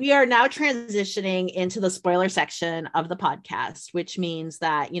 We are now transitioning into the spoiler section of the podcast, which means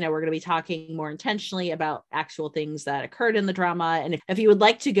that, we're going to be talking more intentionally about actual things that occurred in the drama. And if you would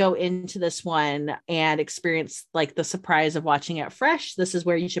like to go into this one and experience like the surprise of watching it fresh, this is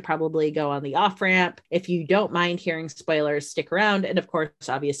where you should probably go on the off ramp. If you don't mind hearing spoilers, stick around. And of course,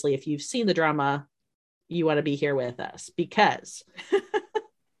 obviously, if you've seen the drama, you want to be here with us, because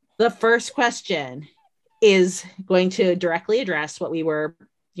the first question is going to directly address what we were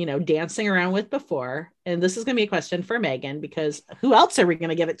dancing around with before. And this is going to be a question for Megan, because who else are we going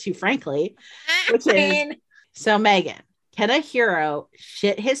to give it to, frankly? So Megan, can a hero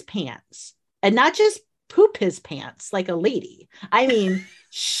shit his pants, and not just poop his pants like a lady? I mean,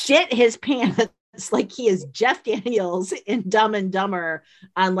 shit his pants like he is Jeff Daniels in Dumb and Dumber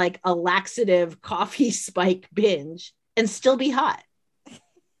on like a laxative coffee spike binge and still be hot?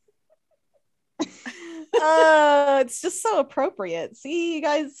 It's just so appropriate. See, you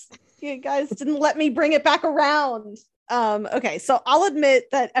guys didn't let me bring it back around. Okay, so I'll admit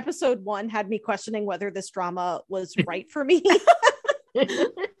that episode 1 had me questioning whether this drama was right for me.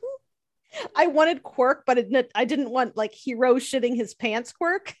 I wanted quirk, but I didn't want like hero shitting his pants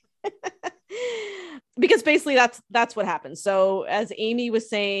quirk. Because basically that's what happens. So as Amy was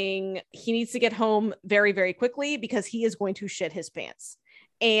saying, he needs to get home very, very quickly because he is going to shit his pants.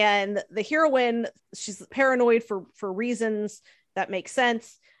 And the heroine, she's paranoid for reasons that make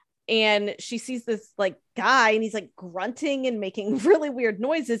sense. And she sees this like guy, and he's like grunting and making really weird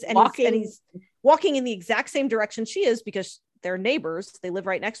noises. And he's walking in the exact same direction she is, because they're neighbors. They live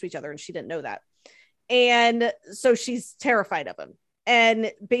right next to each other, and she didn't know that. And so she's terrified of him.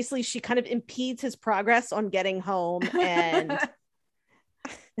 And basically she kind of impedes his progress on getting home, and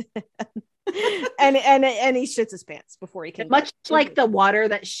and he shits his pants before he can. Much like the water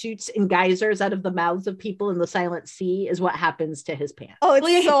that shoots in geysers out of the mouths of people in the Silent Sea is what happens to his pants. Oh,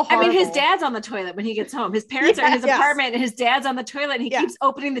 it's so horrible. I mean, his dad's on the toilet when he gets home. His parents are in his apartment, and his dad's on the toilet, and he keeps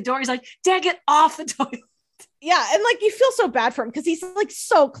opening the door. He's like, "Dad, get off the toilet." Yeah, and like you feel so bad for him because he's like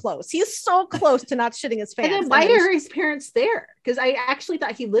so close. He is so close to not shitting his pants. And then why are his parents there? Because I actually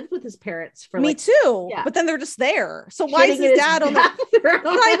thought he lived with his parents for me too. Yeah. But then they're just there. So why is his dad on the? He's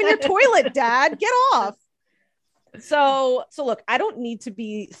not even your toilet, Dad. Get off. So look, I don't need to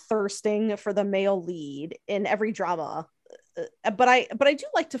be thirsting for the male lead in every drama. But I do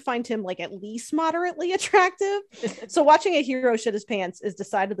like to find him like at least moderately attractive. So watching a hero shit his pants is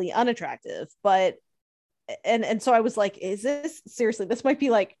decidedly unattractive, but and so I was like, is this seriously, this might be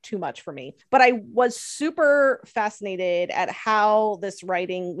like too much for me. But I was super fascinated at how this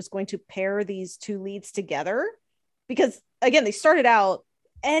writing was going to pair these two leads together, because again, they started out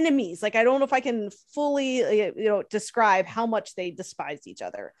enemies. Like, I don't know if I can fully describe how much they despised each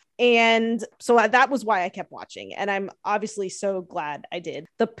other. And so that was why I kept watching, and I'm obviously so glad I did.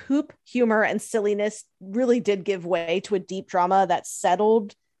 The poop humor and silliness really did give way to a deep drama that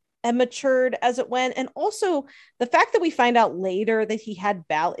settled and matured as it went. And also the fact that we find out later that he had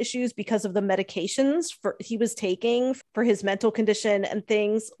bowel issues because of the medications he was taking for his mental condition and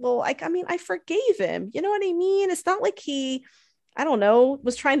things. Well, I mean, I forgave him. You know what I mean? It's not like he, I don't know,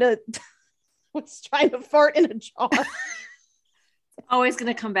 was trying to fart in a jar. Always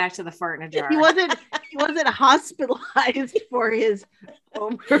going to come back to the fart in a jar. He wasn't hospitalized for his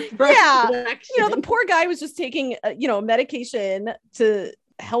the poor guy was just taking medication to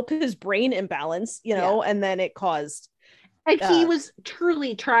help his brain imbalance, and then it caused. And he was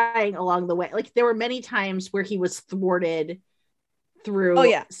truly trying along the way. Like, there were many times where he was thwarted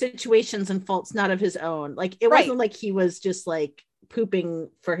through situations and faults not of his own. Like, it wasn't like he was just like pooping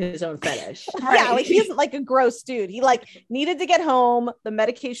for his own fetish. Yeah, like he isn't like a gross dude. He like needed to get home. The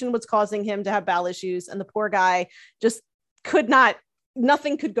medication was causing him to have bowel issues, and the poor guy just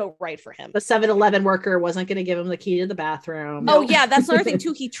nothing could go right for him. The 7-Eleven worker wasn't going to give him the key to the bathroom. Oh yeah, that's another thing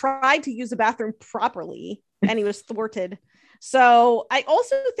too. He tried to use the bathroom properly and he was thwarted. So I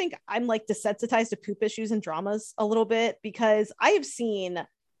also think I'm like desensitized to poop issues and dramas a little bit, because I have seen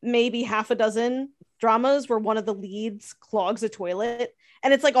maybe half a dozen dramas where one of the leads clogs a toilet,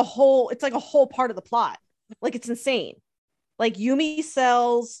 and it's like a whole part of the plot. Like, it's insane. Like, Yumi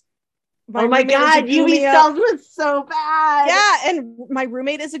sells. Oh my God, Yumi Cells was so bad. Yeah, and my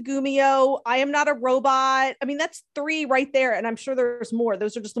roommate is a Gumio. I am not a robot. I mean, that's 3 right there, and I'm sure there's more.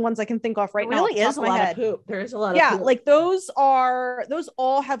 Those are just the ones I can think of right now. Really is a lot of poop. There is a lot of poop. Yeah, like those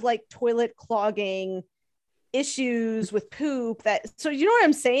all have like toilet clogging issues with poop. So you know what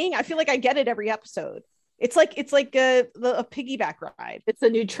I'm saying? I feel like I get it every episode. It's like a piggyback ride. It's a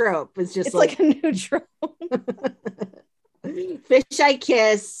new trope. It's just It's like a new trope. Fish I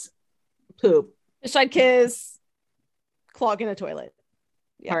kiss, poop. Fish I kiss, clog in a toilet.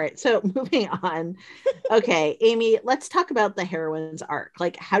 Yeah. All right. So moving on. Okay, Amy, let's talk about the heroine's arc.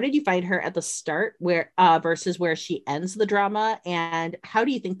 Like, how did you find her at the start where versus where she ends the drama? And how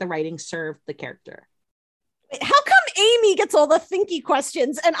do you think the writing served the character? How come Amy gets all the thinky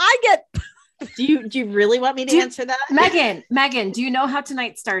questions and I get do you really want me to answer that? Megan, do you know how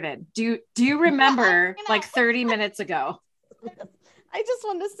tonight started? Do you remember like 30 minutes ago? I just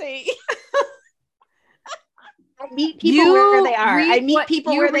want to say I meet people where they are. I meet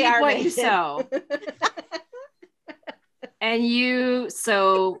people where they are. What you sow. And you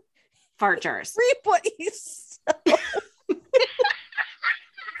sow fart jars. Reap what you sow.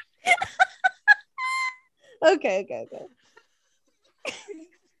 Okay.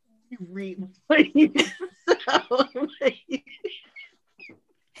 Reap what you sow.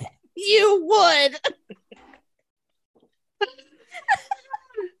 You would.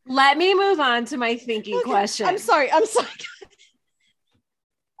 Let me move on to my thinking question. I'm sorry. That's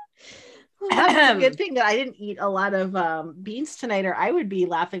a good thing that I didn't eat a lot of beans tonight, or I would be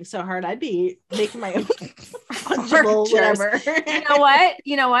laughing so hard I'd be making my own fungible whatever.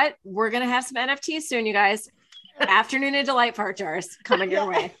 You know what? We're gonna have some NFTs soon, you guys. Afternoon of Delight fart jars coming your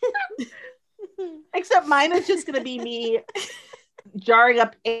way. Except mine is just gonna be me jarring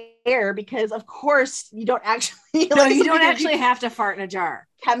up air because of course you don't actually have to fart in a jar.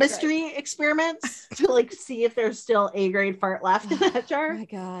 Chemistry experiments to like see if there's still A grade fart left in that jar.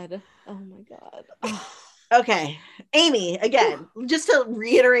 Oh my god. Okay, Amy, again, just to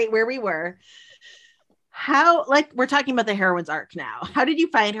reiterate where we were, how, like, we're talking about the heroine's arc now. How did you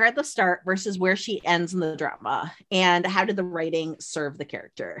find her at the start versus where she ends in the drama, and how did the writing serve the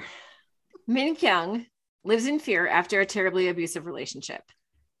character? Min Kyung lives in fear after a terribly abusive relationship.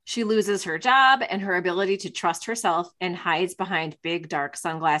 She loses her job and her ability to trust herself and hides behind big, dark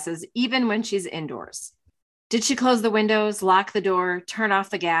sunglasses, even when she's indoors. Did she close the windows, lock the door, turn off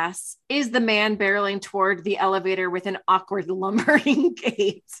the gas? Is the man barreling toward the elevator with an awkward lumbering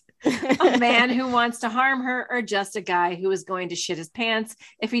gait a man who wants to harm her, or just a guy who is going to shit his pants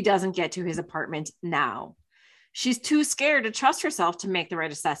if he doesn't get to his apartment now? She's too scared to trust herself to make the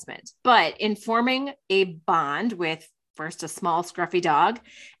right assessment. But in forming a bond with first a small scruffy dog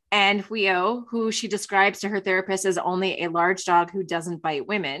and Huio, who she describes to her therapist as only a large dog who doesn't bite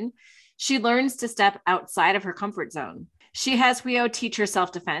women, she learns to step outside of her comfort zone. She has Huio teach her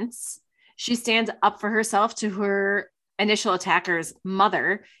self-defense. She stands up for herself to her initial attacker's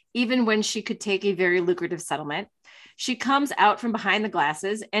mother, even when she could take a very lucrative settlement. She comes out from behind the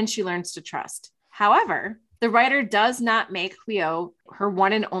glasses and she learns to trust. However, the writer does not make Huio her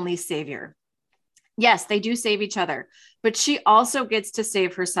one and only savior. Yes, they do save each other, but she also gets to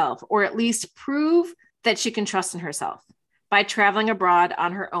save herself, or at least prove that she can trust in herself, by traveling abroad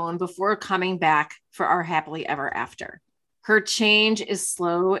on her own before coming back for our happily ever after. Her change is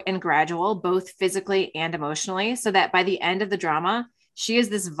slow and gradual, both physically and emotionally, so that by the end of the drama, she is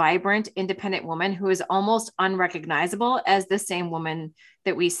this vibrant, independent woman who is almost unrecognizable as the same woman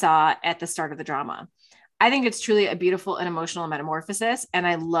that we saw at the start of the drama. I think it's truly a beautiful and emotional metamorphosis, and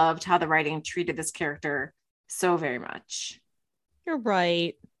I loved how the writing treated this character so very much. You're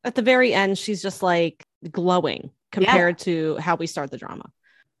right. At the very end, she's just like glowing compared to how we start the drama.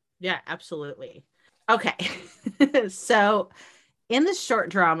 Yeah, absolutely. Okay. So in the short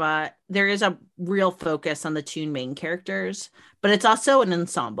drama, there is a real focus on the two main characters, but it's also an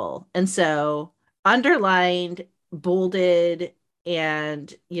ensemble. And so underlined, bolded,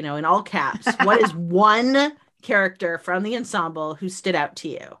 and, you know, in all caps, what is one character from the ensemble who stood out to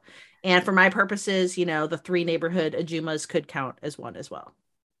you? And for my purposes, you know, the three neighborhood Ajumas could count as one as well.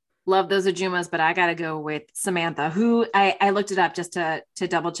 Love those Ajumas, but I got to go with Samantha, who I looked it up just to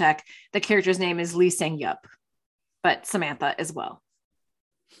double check. The character's name is Lee Sang-yup, but Samantha as well.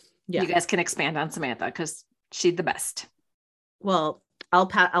 Yeah. You guys can expand on Samantha because she's the best. Well, I'll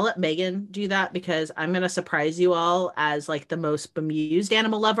let Megan do that because I'm going to surprise you all as like the most bemused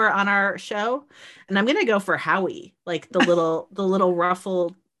animal lover on our show. And I'm going to go for Howie, like the little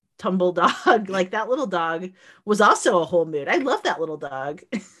ruffled tumble dog. Like that little dog was also a whole mood. I love that little dog.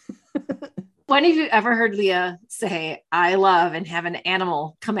 When have you ever heard Leah say, I love, and have an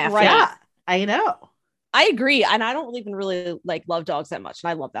animal come after you? Yeah, I know. I agree. And I don't even really like love dogs that much. And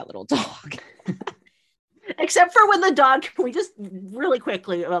I love that little dog. Except for when the dog, can we just really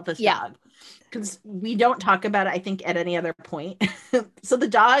quickly about this dog? Because we don't talk about it, I think, at any other point. So the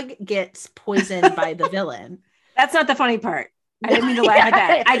dog gets poisoned by the villain. That's not the funny part. I didn't mean to laugh at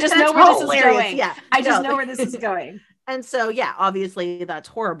that. I just know where this is going. Yeah. I just know where this is going. And so, yeah, obviously that's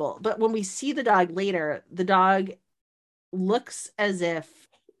horrible. But when we see the dog later, the dog looks as if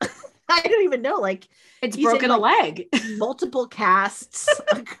I don't even know, like it's broken a leg, multiple casts,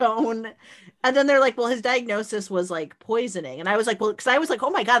 a cone. And then they're like, well, his diagnosis was like poisoning. And I was like, well, because I was like, oh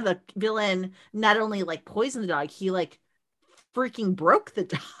my God, the villain not only like poisoned the dog, he like freaking broke the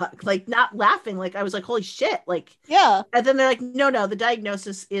dog, like not laughing. Like I was like, holy shit. Like, yeah. And then they're like, no, the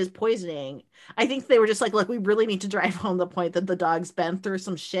diagnosis is poisoning. I think they were just like, look, we really need to drive home the point that the dog's been through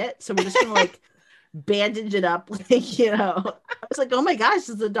some shit. So we're just gonna like bandage it up. Like, you know, I was like, oh my gosh,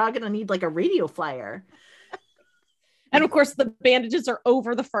 is the dog gonna need like a radio flyer? And of course, the bandages are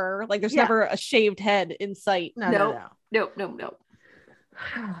over the fur. Like there's never a shaved head in sight. No.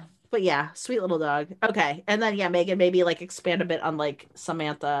 But yeah, sweet little dog. Okay. And then, yeah, Megan, maybe like expand a bit on like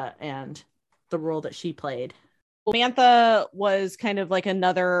Samantha and the role that she played. Samantha was kind of like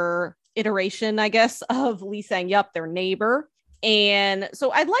another iteration, I guess, of Lee Sang-yup, their neighbor. And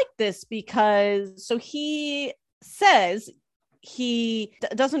so I like this because he says he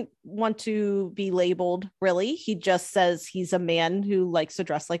doesn't want to be labeled, really. He just says he's a man who likes to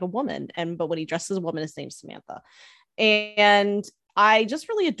dress like a woman. But when he dresses as a woman, his name's Samantha. And I just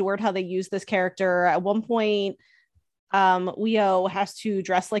really adored how they used this character. At one point, Leo has to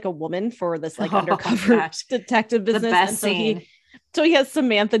dress like a woman for this like undercover detective business. The best scene. So he has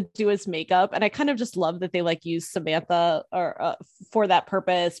Samantha do his makeup, and I kind of just love that they like use Samantha for that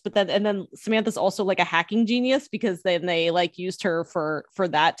purpose. But then Samantha's also like a hacking genius because then they like used her for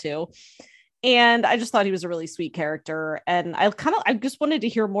that too. And I just thought he was a really sweet character, and I just wanted to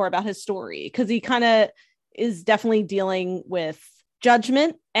hear more about his story because he kind of is definitely dealing with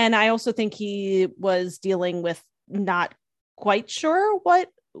judgment, and I also think he was dealing with not quite sure what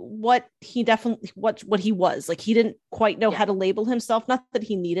he was like. He didn't quite know how to label himself. Not that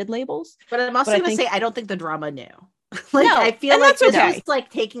he needed labels, but I'm also going to say I don't think the drama knew. Like no, I feel like this was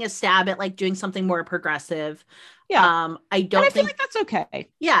like taking a stab at like doing something more progressive. Yeah. I feel like that's okay.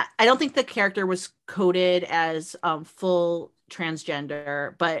 Yeah, I don't think the character was coded as full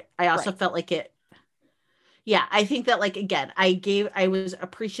transgender, but I also felt like it. Yeah, I think that like again, I was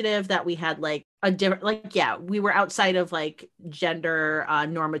appreciative that we had like a different, like, yeah, we were outside of like gender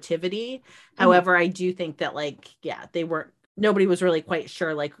normativity. However, I do think that like, yeah, nobody was really quite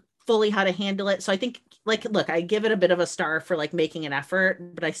sure like fully how to handle it. So I think like, look, I give it a bit of a star for like making an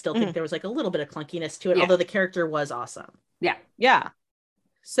effort, but I still think there was like a little bit of clunkiness to it, although the character was awesome. Yeah. Yeah.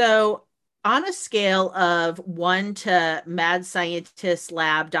 So on a scale of 1 to mad scientist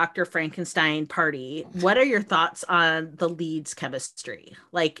lab, Dr. Frankenstein party, what are your thoughts on the leads' chemistry?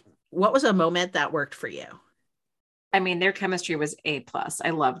 Like, what was a moment that worked for you? I mean, their chemistry was A+.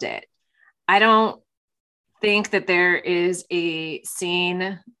 I loved it. I don't think that there is a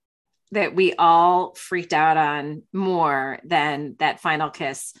scene that we all freaked out on more than that final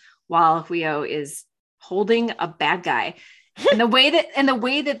kiss while Huio is holding a bad guy. And the way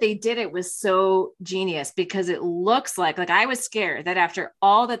that they did it was so genius because it looks like I was scared that after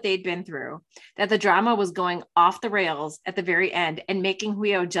all that they'd been through, that the drama was going off the rails at the very end and making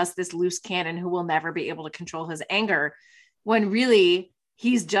Huio just this loose cannon who will never be able to control his anger, when really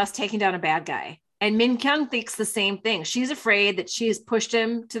he's just taking down a bad guy. And Min Kyung thinks the same thing. She's afraid that she has pushed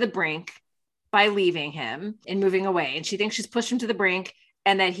him to the brink by leaving him and moving away. And she thinks she's pushed him to the brink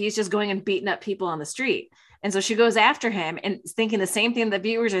and that he's just going and beating up people on the street. And so she goes after him and thinking the same thing the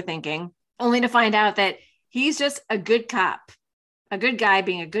viewers are thinking, only to find out that he's just a good cop, a good guy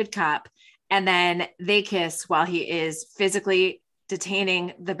being a good cop. And then they kiss while he is physically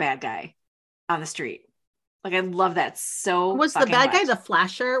detaining the bad guy on the street. Like, I love that so Was the bad guy the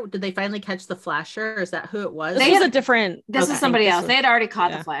Flasher? Did they finally catch the Flasher? Is that who it was? This was a different... This is somebody else. They had already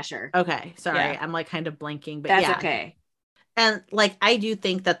caught the Flasher. Okay, sorry. I'm like kind of blanking, but that's okay. And like, I do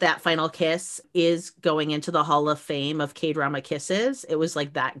think that final kiss is going into the Hall of Fame of K-drama kisses. It was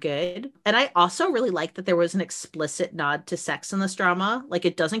like that good. And I also really like that there was an explicit nod to sex in this drama. Like,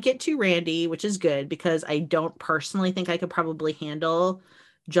 it doesn't get too randy, which is good because I don't personally think I could probably handle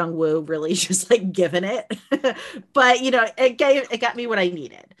Jung-woo really just like giving it. But, you know, it got me what I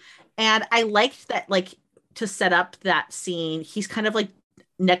needed. And I liked that, like, to set up that scene, he's kind of like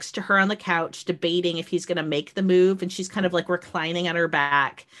next to her on the couch debating if he's going to make the move, and she's kind of like reclining on her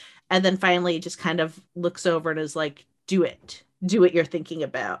back, and then finally just kind of looks over and is like, do what you're thinking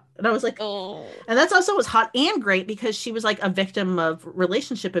about. And I was like, oh. And that's also was hot and great because she was like a victim of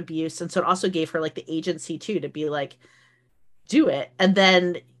relationship abuse, and so it also gave her like the agency too to be like, do it, and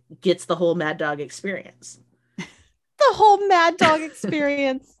then gets the whole Mad Dog experience. The whole Mad Dog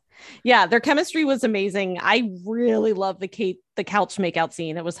experience. Yeah, their chemistry was amazing. I really love the couch makeout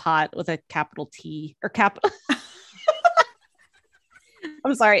scene. It was hot with a capital T or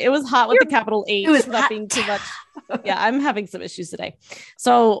I'm sorry. It was hot with the capital H without being too much. Yeah, I'm having some issues today.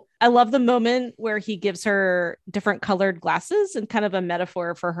 So I love the moment where he gives her different colored glasses and kind of a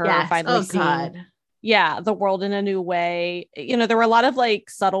metaphor for her finally seeing the world in a new way. You know, there were a lot of like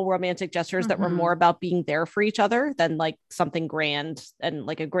subtle romantic gestures that were more about being there for each other than like something grand and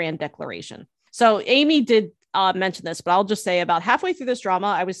like a grand declaration. So Amy did mention this, but I'll just say about halfway through this drama,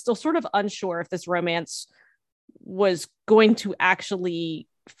 I was still sort of unsure if this romance was going to actually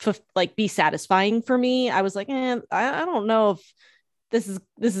be satisfying for me. I was like, I don't know if this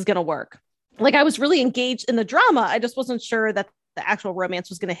is going to work. Like I was really engaged in the drama. I just wasn't sure that the actual romance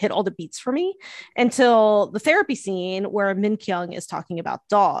was going to hit all the beats for me until the therapy scene where Min Kyung is talking about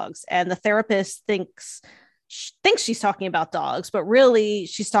dogs, and the therapist thinks she's talking about dogs, but really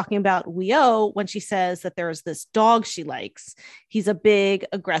she's talking about Weo when she says that there's this dog she likes. He's a big,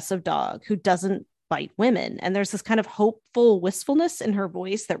 aggressive dog who doesn't bite women. And there's this kind of hopeful wistfulness in her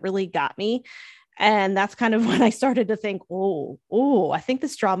voice that really got me. And that's kind of when I started to think, I think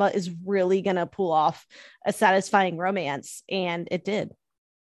this drama is really going to pull off a satisfying romance. And it did.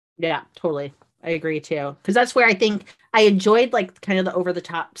 Yeah, totally. I agree too. Because that's where I think I enjoyed like kind of the over the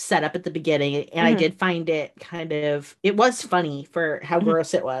top setup at the beginning. And I did find it it was funny for how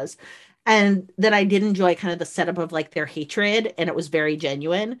gross it was. And then I did enjoy kind of the setup of like their hatred, and it was very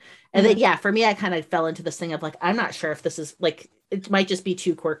genuine. And then, for me, I kind of fell into this thing of like, I'm not sure if this is like, it might just be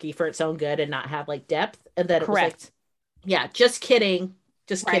too quirky for its own good and not have like depth. And then it was like, just kidding.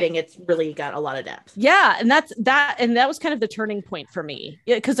 Just kidding. It's really got a lot of depth. Yeah. And that was kind of the turning point for me.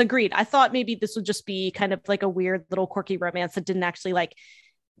 Yeah, because agreed. I thought maybe this would just be kind of like a weird little quirky romance that didn't actually like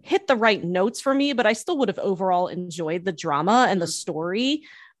hit the right notes for me, but I still would have overall enjoyed the drama and the story.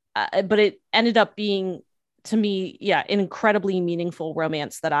 But it ended up being, to me, an incredibly meaningful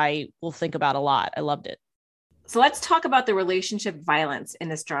romance that I will think about a lot. I loved it. So let's talk about the relationship violence in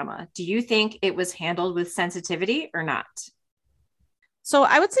this drama. Do you think it was handled with sensitivity or not? So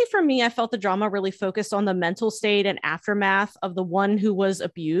I would say for me, I felt the drama really focused on the mental state and aftermath of the one who was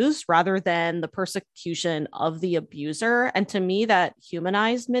abused rather than the persecution of the abuser. And to me, that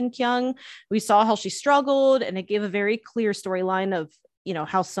humanized Min Kyung. We saw how she struggled, and it gave a very clear storyline of, you know,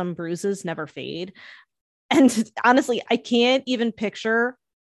 how some bruises never fade. And honestly, I can't even picture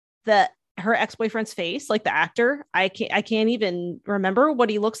her ex-boyfriend's face, like the actor. I can't even remember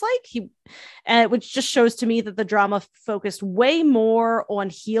what he looks like. Which just shows to me that the drama focused way more on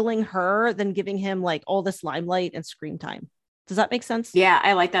healing her than giving him like all this limelight and screen time. Does that make sense? Yeah,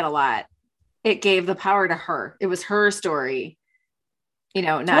 I like that a lot. It gave the power to her. It was her story, you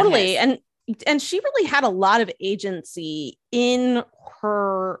know, not totally. his. And she really had a lot of agency in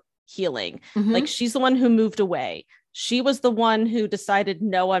her healing. Like she's the one who moved away. She was the one who decided,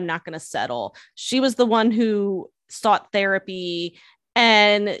 no, I'm not going to settle. She was the one who sought therapy.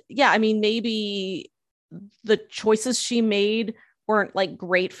 And I mean, maybe the choices she made weren't like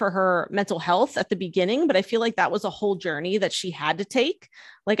great for her mental health at the beginning, but I feel like that was a whole journey that she had to take.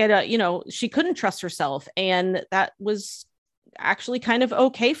 Like, she couldn't trust herself. And that was actually kind of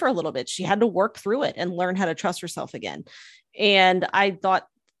okay for a little bit. She had to work through it and learn how to trust herself again. And I thought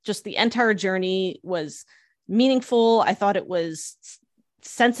just the entire journey was meaningful. I thought it was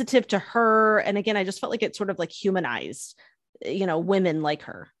sensitive to her. And again, I just felt like it sort of like humanized, women like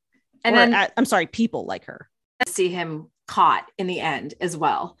her. And people like her. See him caught in the end as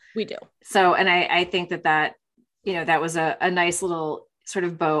well. We do. So, and I think that was a nice little sort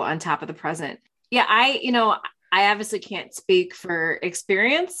of bow on top of the present. Yeah. I obviously can't speak for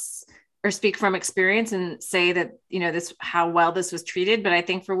experience or speak from experience and say that, how well this was treated. But I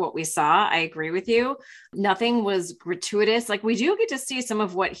think for what we saw, I agree with you. Nothing was gratuitous. Like we do get to see some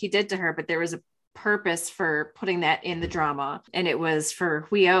of what he did to her, but there was a purpose for putting that in the drama. And it was for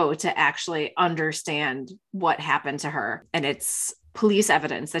Weo to actually understand what happened to her. And it's police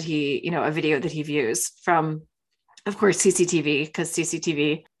evidence that a video that he views from, of course, CCTV, because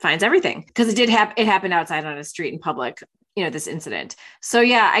CCTV finds everything. Because it happened outside on a street in public, this incident. So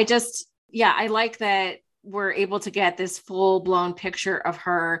I like that we're able to get this full blown picture of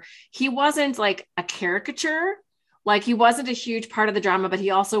her. He wasn't like a caricature. Like he wasn't a huge part of the drama, but he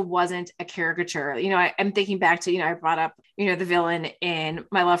also wasn't a caricature. I'm thinking back to, I brought up, the villain in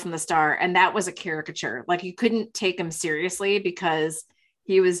My Love from the Star, and that was a caricature. Like you couldn't take him seriously because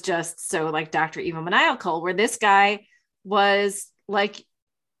he was just so like Dr. Evil maniacal, where this guy was like,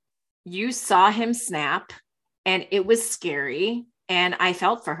 you saw him snap and it was scary and I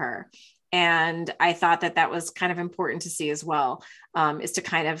felt for her. And I thought that that was kind of important to see as well, is to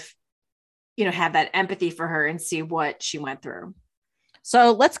kind of, have that empathy for her and see what she went through.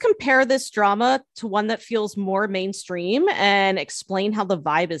 So let's compare this drama to one that feels more mainstream and explain how the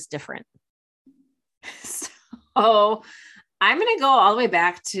vibe is different. So I'm going to go all the way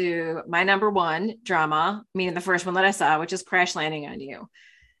back to my number one drama, meaning the first one that I saw, which is Crash Landing on You.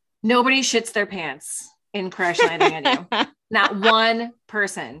 Nobody shits their pants in Crash Landing on You. Not one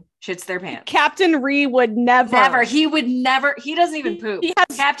person shits their pants. Captain Ree would never. Never. He would never. He doesn't even poop.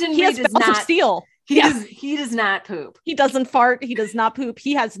 Captain Ree does not. Steel. He does not poop. He doesn't fart. He does not poop.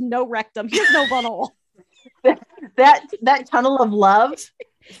 He has no rectum. He has no butthole. that tunnel of love.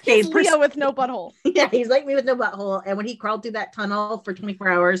 He's Leo with no butthole. Yeah, he's like me with no butthole. And when he crawled through that tunnel for 24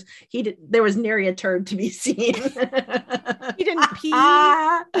 hours, there was nary a turd to be seen. He didn't pee.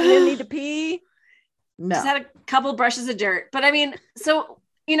 He didn't need to pee. No. Just had a couple brushes of dirt. But I mean, so,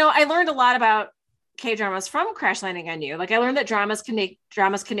 I learned a lot about K-dramas from Crash Landing on You. Like, I learned that dramas can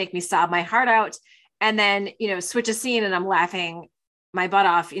make me sob my heart out, and then, switch a scene and I'm laughing my butt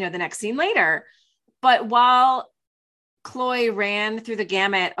off, the next scene later. But while Chloe ran through the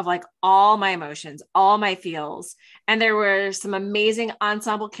gamut of like all my emotions, all my feels, and there were some amazing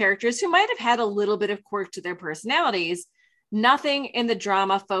ensemble characters who might have had a little bit of quirk to their personalities, nothing in the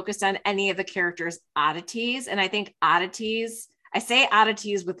drama focused on any of the characters' oddities. And I think oddities, I say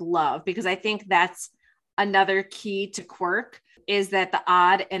oddities with love, because I think that's another key to quirk, is that the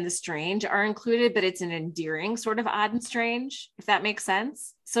odd and the strange are included, but it's an endearing sort of odd and strange, if that makes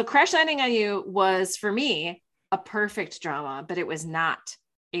sense. So Crash Landing on You was, for me, a perfect drama, but it was not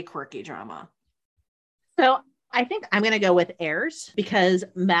a quirky drama. So I think I'm going to go with Heirs, because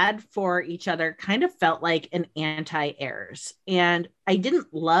Mad for Each Other kind of felt like an anti-Heirs. And I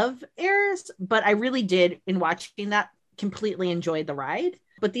didn't love Heirs, but I really did, in watching that, completely enjoyed the ride.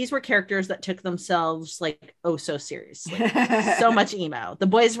 But these were characters that took themselves like, oh, so seriously. So much emo. The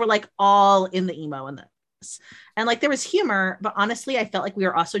boys were like all in the emo in this. And like there was humor, but honestly, I felt like we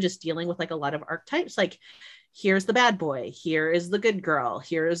were also just dealing with like a lot of archetypes. Like, here's the bad boy. Here is the good girl.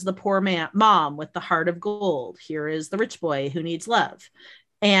 Here is the poor mom with the heart of gold. Here is the rich boy who needs love.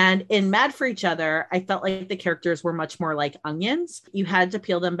 And in Mad for Each Other, I felt like the characters were much more like onions. You had to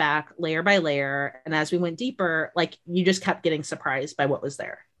peel them back layer by layer. And as we went deeper, like you just kept getting surprised by what was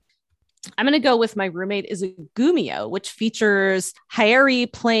there. I'm going to go with My Roommate is a Gumio, which features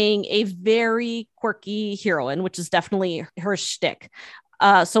Hayari playing a very quirky heroine, which is definitely her shtick.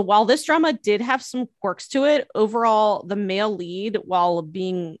 So while this drama did have some quirks to it, overall, the male lead, while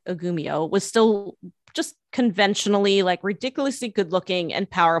being a Gumio, was still just conventionally like ridiculously good looking and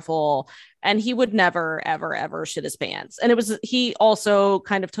powerful. And he would never, ever, ever shit his pants. And he also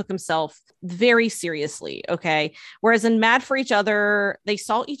kind of took himself very seriously. Okay. Whereas in Mad for Each Other, they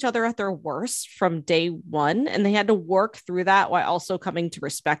saw each other at their worst from day one, and they had to work through that while also coming to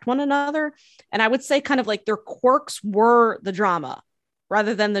respect one another. And I would say kind of like their quirks were the drama,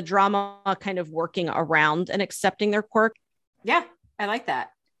 rather than the drama kind of working around and accepting their quirk. Yeah, I like that.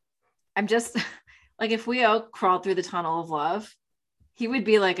 I'm just like, if Weo crawled through the tunnel of love, he would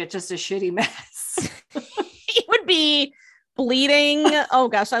be like just a shitty mess. He would be bleeding. Oh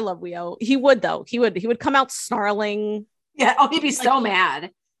gosh, I love Weo. He would though. He would come out snarling. Yeah. Oh, he'd be so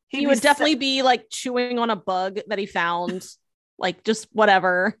mad. He would definitely be like chewing on a bug that he found, like just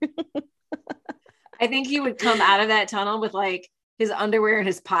whatever. I think he would come out of that tunnel with like his underwear in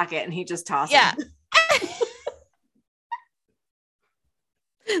his pocket, and he just toss yeah. it.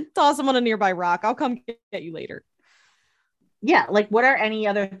 Toss him on a nearby rock. I'll come get you later. Yeah. Like, what are any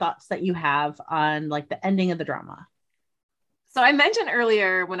other thoughts that you have on like the ending of the drama? So I mentioned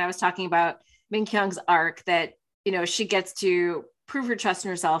earlier when I was talking about Min Kyung's arc that, she gets to prove her trust in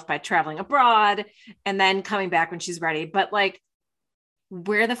herself by traveling abroad and then coming back when she's ready. But like,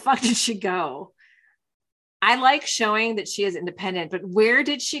 where the fuck did she go? I like showing that she is independent, but where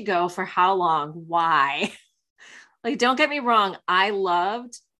did she go for how long? Why? Like, don't get me wrong. I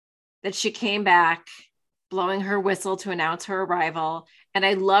loved that she came back blowing her whistle to announce her arrival. And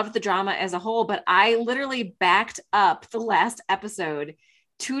I loved the drama as a whole, but I literally backed up the last episode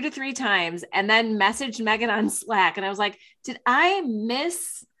 2 to 3 times and then messaged Megan on Slack. And I was like, did I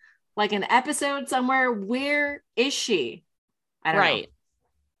miss like an episode somewhere? Where is she? I don't know.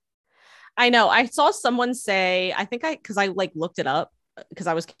 I know. I saw someone say, because I like looked it up because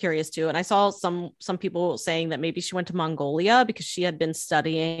I was curious too. And I saw some people saying that maybe she went to Mongolia because she had been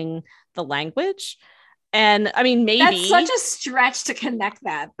studying the language. And I mean, maybe that's such a stretch to connect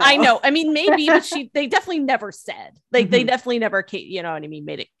that. Though. I know. I mean, maybe, but they definitely never said, like, they definitely never, you know what I mean?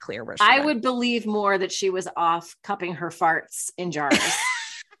 Made it clear where she I went. would believe more that she was off cupping her farts in jars.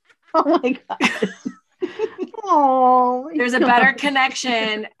 Oh my God. Oh, There's a better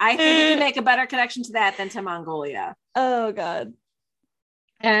connection. I think you can make a better connection to that than to Mongolia. Oh God.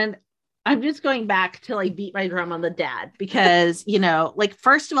 And I'm just going back to like beat my drum on the dad because, you know, like,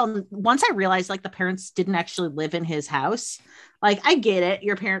 first of all, once I realized like the parents didn't actually live in his house, like, I get it.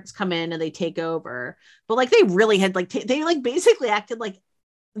 Your parents come in and they take over, but like, they really had like, they like basically acted like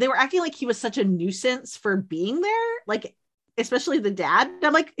they were acting like he was such a nuisance for being there. Like, especially the dad.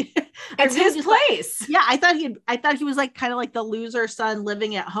 I'm like, it's his place. Yeah. I thought he was like kind of like the loser son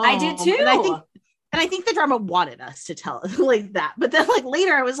living at home. I did too. And I think the drama wanted us to tell it like that. But then like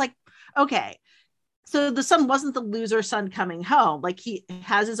later I was like, okay, so the son wasn't the loser son coming home. Like, he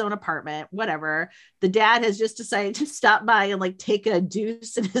has his own apartment, whatever. The dad has just decided to stop by and like take a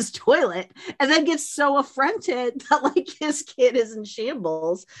deuce in his toilet and then gets so affronted that like his kid is in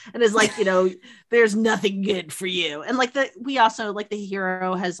shambles and is like, you know, there's nothing good for you. And like we also like the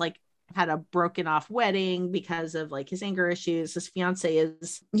hero has like had a broken off wedding because of like his anger issues. His fiance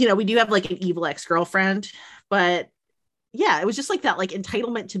is, you know, we do have like an evil ex-girlfriend, but yeah, it was just like that, like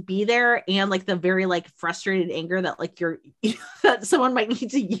entitlement to be there and like the very like frustrated anger that like that someone might need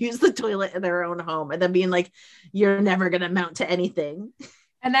to use the toilet in their own home and then being like, you're never going to amount to anything.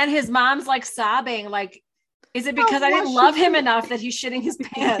 And then his mom's like sobbing, like, is it because I didn't love him enough that he's shitting his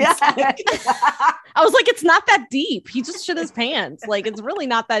pants? Yeah. I was like, it's not that deep. He just shit his pants. Like, it's really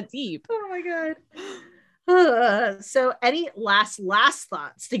not that deep. Oh my God. So any last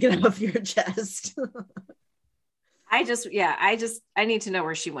thoughts to get off your chest? I need to know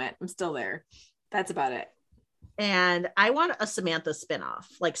where she went. I'm still there. That's about it. And I want a Samantha spinoff,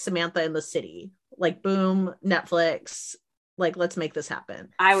 like Samantha in the City, like boom, Netflix, like, let's make this happen.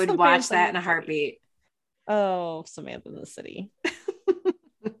 I would watch that in a heartbeat. Oh, Samantha in the City.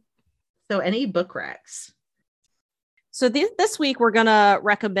 So any book recs? So this week we're going to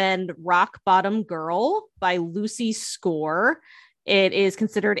recommend Rock Bottom Girl by Lucy Score. It is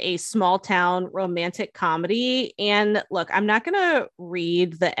considered a small town romantic comedy. And look, I'm not going to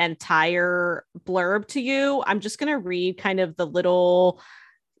read the entire blurb to you. I'm just going to read kind of the little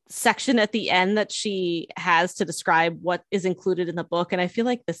section at the end that she has to describe what is included in the book. And I feel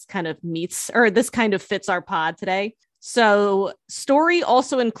like this kind of fits our pod today. So, story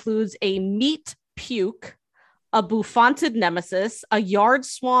also includes a meat puke, a bouffanted nemesis, a yard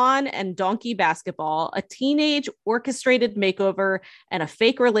swan and donkey basketball, a teenage orchestrated makeover, and a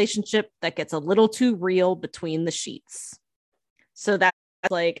fake relationship that gets a little too real between the sheets. So that's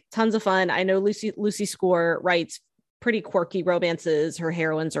like tons of fun. I know Lucy Score writes pretty quirky romances. Her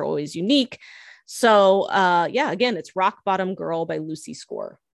heroines are always unique. So again, it's Rock Bottom Girl by Lucy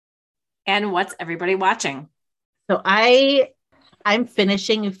Score. And what's everybody watching? So I'm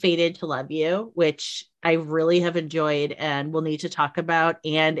finishing Fated to Love You, which I really have enjoyed and will need to talk about.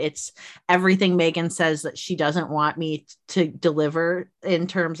 And it's everything Megan says that she doesn't want me to deliver in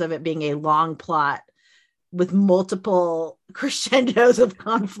terms of it being a long plot with multiple crescendos of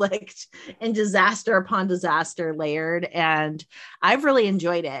conflict and disaster upon disaster layered. And I've really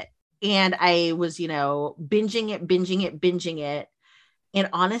enjoyed it. And I was, binging it. And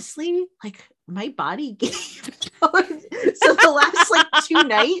honestly, like, my body gave. So the last 2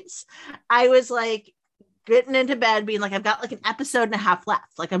 nights, I was like getting into bed being like, I've got like an episode and a half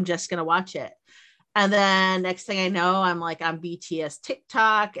left. Like, I'm just going to watch it. And then next thing I know, I'm like on BTS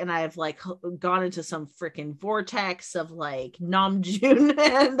TikTok and I've like gone into some freaking vortex of like Namjoon.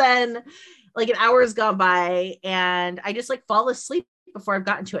 And then like an hour has gone by and I just like fall asleep before I've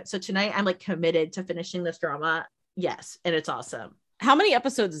gotten to it. So tonight I'm like committed to finishing this drama. Yes. And it's awesome. How many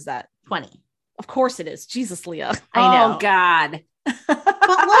episodes is that? 20. Of course it is. Jesus, Leah. I know. Oh God. But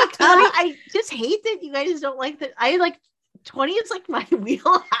look, I just hate that you guys don't like that. I like 20 is like my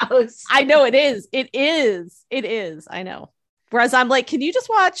wheelhouse. I know it is. It is. I know. Whereas I'm like, can you just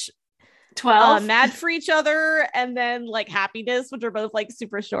watch 12 Mad for Each Other and then like Happiness, which are both like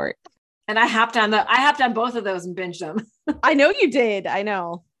super short. And I hopped on both of those and binged them. I know you did. I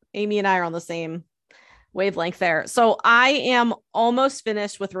know. Amy and I are on the same wavelength there. So I am almost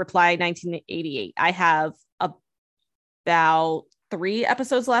finished with Reply 1988. I have about 3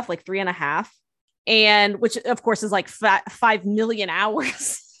 episodes left, like 3.5. And which of course is like 5 million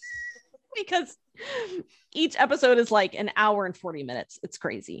hours because each episode is like an hour and 40 minutes. It's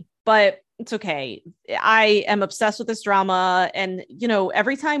crazy, but it's okay. I am obsessed with this drama. And,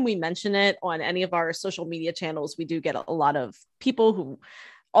 every time we mention it on any of our social media channels, we do get a lot of people who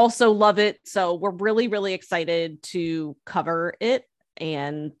also love it. So we're really, really excited to cover it.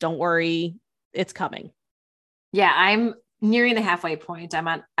 And don't worry, it's coming. Yeah, I'm nearing the halfway point.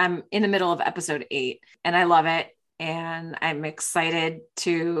 I'm in the middle of episode 8 and I love it. and I'm excited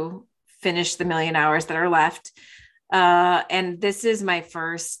to finish the million hours that are left. And this is my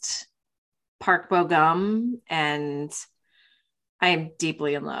first Park Bo-gum, and I'm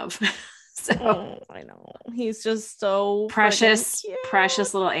deeply in love. So I know. He's just so precious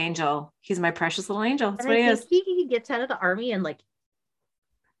little angel. He's my precious little angel. That's what he is. He gets out of the army in like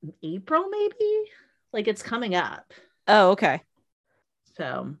April, maybe. Like it's coming up. Oh, okay.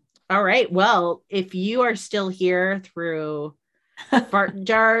 So, all right. Well, if you are still here through fart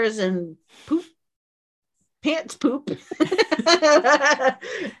jars and poop, pants poop,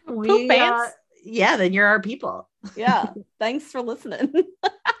 Poop pants. Yeah, then you're our people. Yeah. Thanks for listening.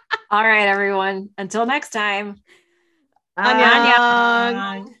 All right, everyone. Until next time.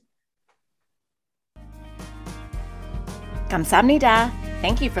 Annyeong. Kamsahamnida.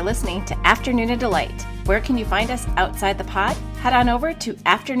 Thank you for listening to Afternoon of Delight. Where can you find us outside the pod? Head on over to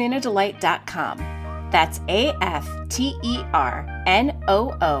afternoonadelight.com. That's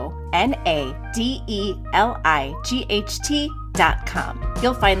AFTERNOONADELIGHT.com.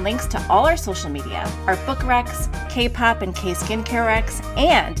 You'll find links to all our social media, our book recs, K-pop and K-skincare recs,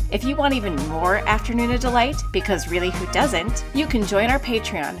 and if you want even more Afternoon of Delight, because really who doesn't, you can join our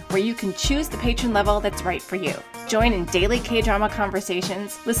Patreon, where you can choose the patron level that's right for you. Join in daily K-drama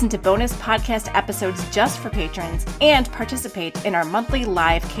conversations, listen to bonus podcast episodes just for patrons, and participate in our monthly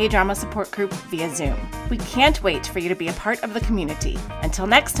live K-drama support group via Zoom. We can't wait for you to be a part of the community. Until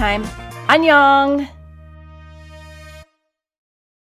next time, annyeong!